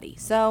criticizing, somebody.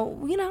 So,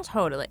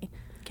 Totally.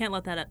 Can't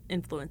let that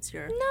influence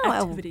your no,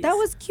 activities. that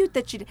was cute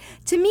that she did.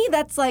 To me,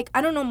 that's like,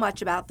 I don't know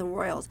much about the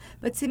royals,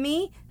 but to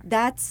me,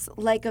 that's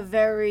like a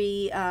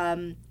very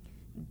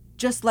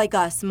just like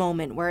us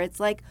moment where it's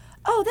like,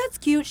 oh, that's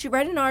cute. She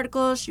read an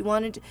article. She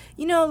wanted to,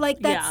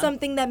 that's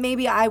something that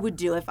maybe I would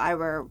do if I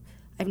were.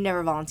 I've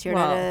never volunteered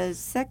at a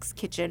sex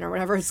kitchen or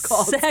whatever it's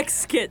called.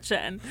 Sex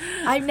kitchen.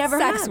 I've never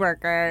Sex had.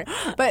 worker.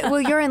 But,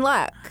 you're in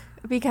luck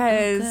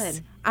because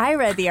good. I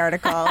read the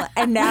article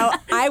and now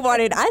I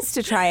wanted us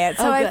to try it.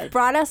 So Oh, I good.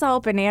 brought us all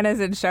bananas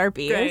and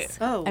Sharpies. Great.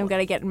 Oh. I'm going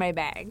to get in my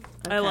bag.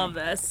 I love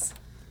this.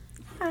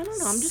 I don't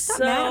know. I'm just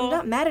So- not mad. I'm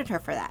not mad at her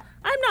for that.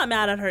 I'm not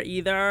mad at her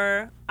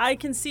either. I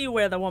can see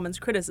where the woman's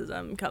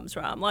criticism comes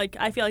from. Like,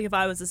 I feel like if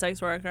I was a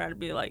sex worker, I'd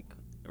be like,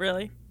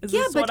 really? Is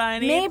this but what I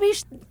need? maybe.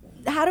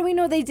 How do we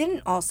know they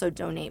didn't also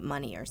donate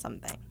money or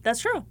something? That's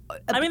true.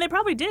 I mean, they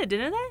probably did,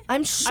 didn't they?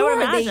 I'm sure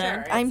they.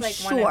 imagine. I'm It's like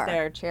sure. one of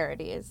their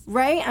charities.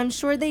 Right? I'm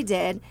sure they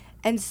did.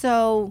 And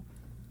so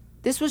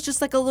this was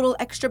just like a little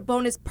extra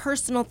bonus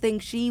personal thing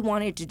she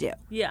wanted to do.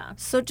 Yeah.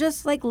 So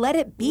just like let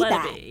it be Let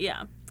that. it be,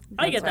 yeah.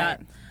 I get right.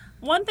 that.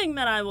 One thing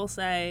that I will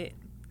say,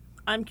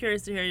 I'm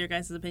curious to hear your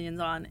guys' opinions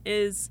on,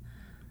 is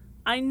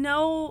I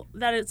know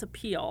that it's a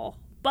peel,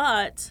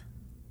 but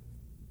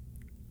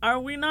are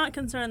we not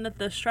concerned that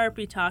the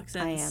Sharpie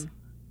toxins... I am.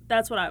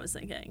 That's what I was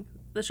thinking.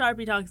 The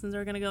Sharpie toxins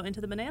are going to go into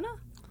the banana?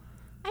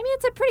 I mean,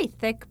 it's a pretty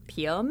thick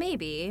peel,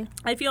 maybe.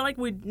 I feel like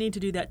we need to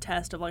do that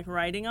test of like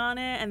writing on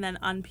it and then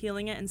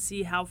unpeeling it and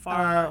see how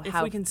far, if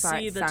how we can far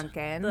see it's the sunk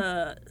in.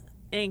 the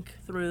ink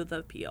through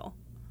the peel.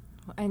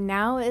 And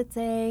now it's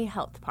a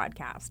health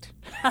podcast.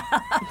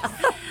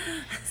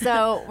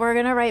 So we're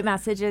going to write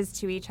messages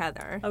to each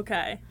other.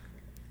 Okay.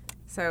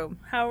 So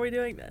How are we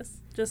doing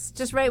this?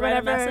 Just write a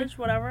whatever- message,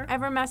 whatever?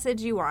 whatever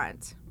message you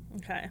want.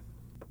 Okay.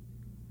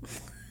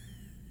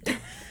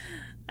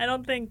 I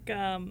don't think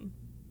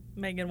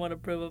Megan would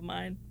approve of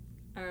mine.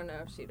 I don't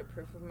know if she'd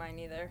approve of mine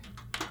either.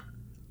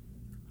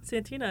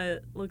 Santina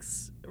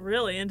looks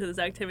really into this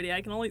activity.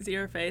 I can only see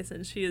her face,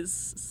 and she is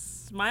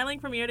smiling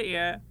from ear to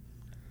ear.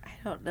 I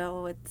don't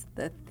know what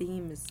the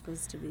theme is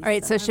supposed to be. All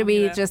right, so should don't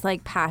we either. just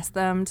like pass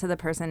them to the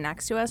person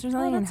next to us or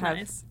something? Oh, and that's have,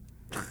 nice.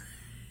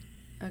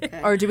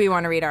 Okay. Or do we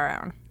want to read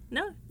our own?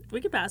 No,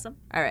 we could pass them.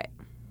 All right.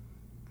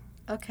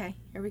 Okay,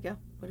 here we go.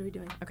 What are we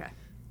doing? Okay.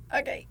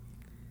 Okay.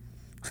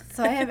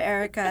 So I have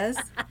Erica's.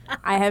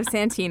 I have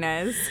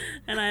Santina's.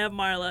 And I have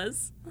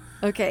Marla's.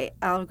 Okay,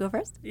 I'll go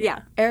first.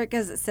 Yeah.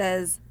 Erica's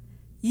says,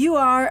 "You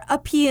are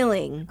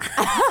appealing."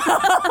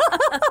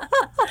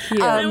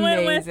 Cute. I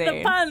went with the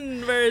Amazing. pun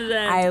version.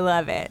 I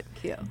love it.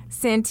 Cute.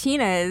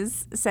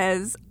 Santina's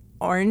says,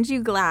 "Aren't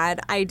you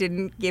glad I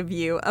didn't give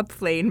you a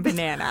plain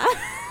banana?"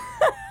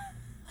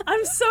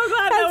 I'm so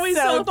glad that we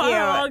so so far cute.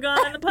 have all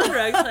gone in the pun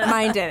direction.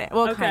 Mine didn't.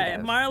 Well, Okay,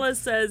 kind of. Marla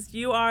says,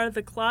 "You are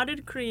the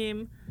clotted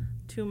cream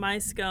to my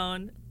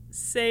scone."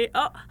 Say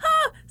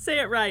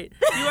it right.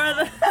 You are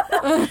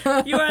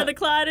the you are the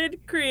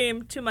clotted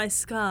cream to my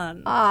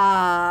scone.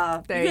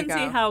 Ah, There you you can go.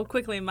 see how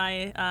quickly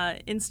my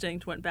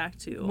instinct went back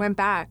to. Went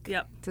back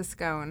Yep. to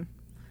scone.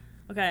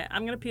 Okay,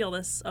 I'm gonna peel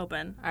this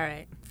open All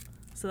right.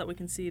 so that we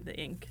can see the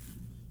ink.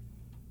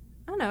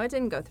 Oh, no, it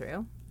didn't go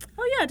through.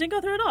 Oh yeah, it didn't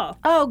go through at all.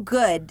 oh,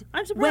 good.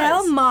 I'm surprised.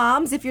 Well,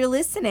 moms, if you're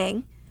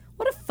listening,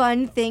 what a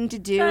fun thing to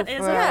do That for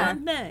is a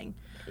fun thing.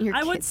 your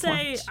I would kids'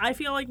 say lunch. I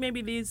feel like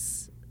maybe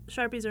these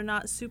Sharpies are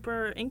not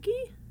super inky.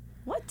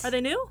 What? Are they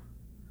new?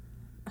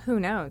 Who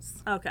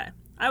knows? Okay.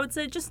 I would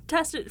say just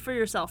test it for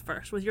yourself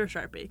first with your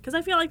Sharpie, because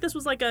I feel like this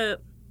was like a,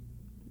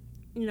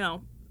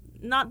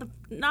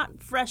 not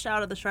fresh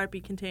out of the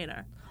Sharpie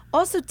container.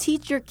 Also,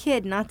 teach your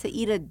kid not to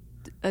eat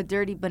a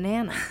dirty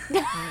banana.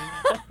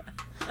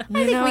 I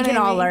think we can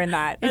all learn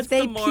that. That's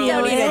they the moral peel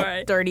of the it-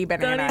 story. Dirty Don't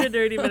banana. eat a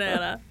dirty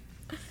banana.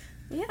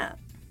 Yeah,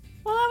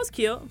 Well, that was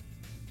cute.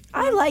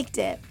 I liked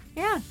it.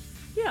 Yeah.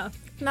 Yeah.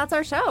 And that's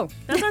our show.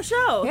 That's our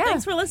show. Yeah.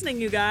 Thanks for listening,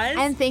 you guys.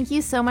 And thank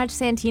you so much,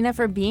 Santina,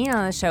 for being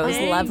on the show. It was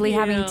Thank lovely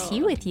having you.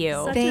 tea with you.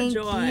 Such a Thank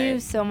joy. you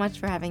so much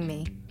for having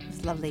me. It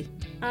was lovely.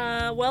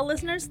 Well,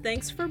 listeners,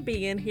 thanks for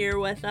being here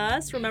with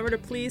us. Remember to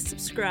please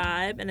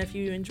subscribe. And if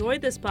you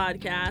enjoyed this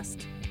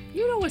podcast,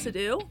 you know what to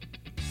do.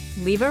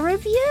 Leave a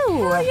review.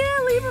 Oh,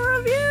 yeah, leave a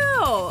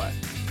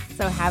review.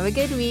 So have a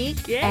good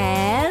week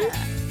Yeah. and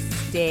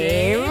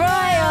stay royal.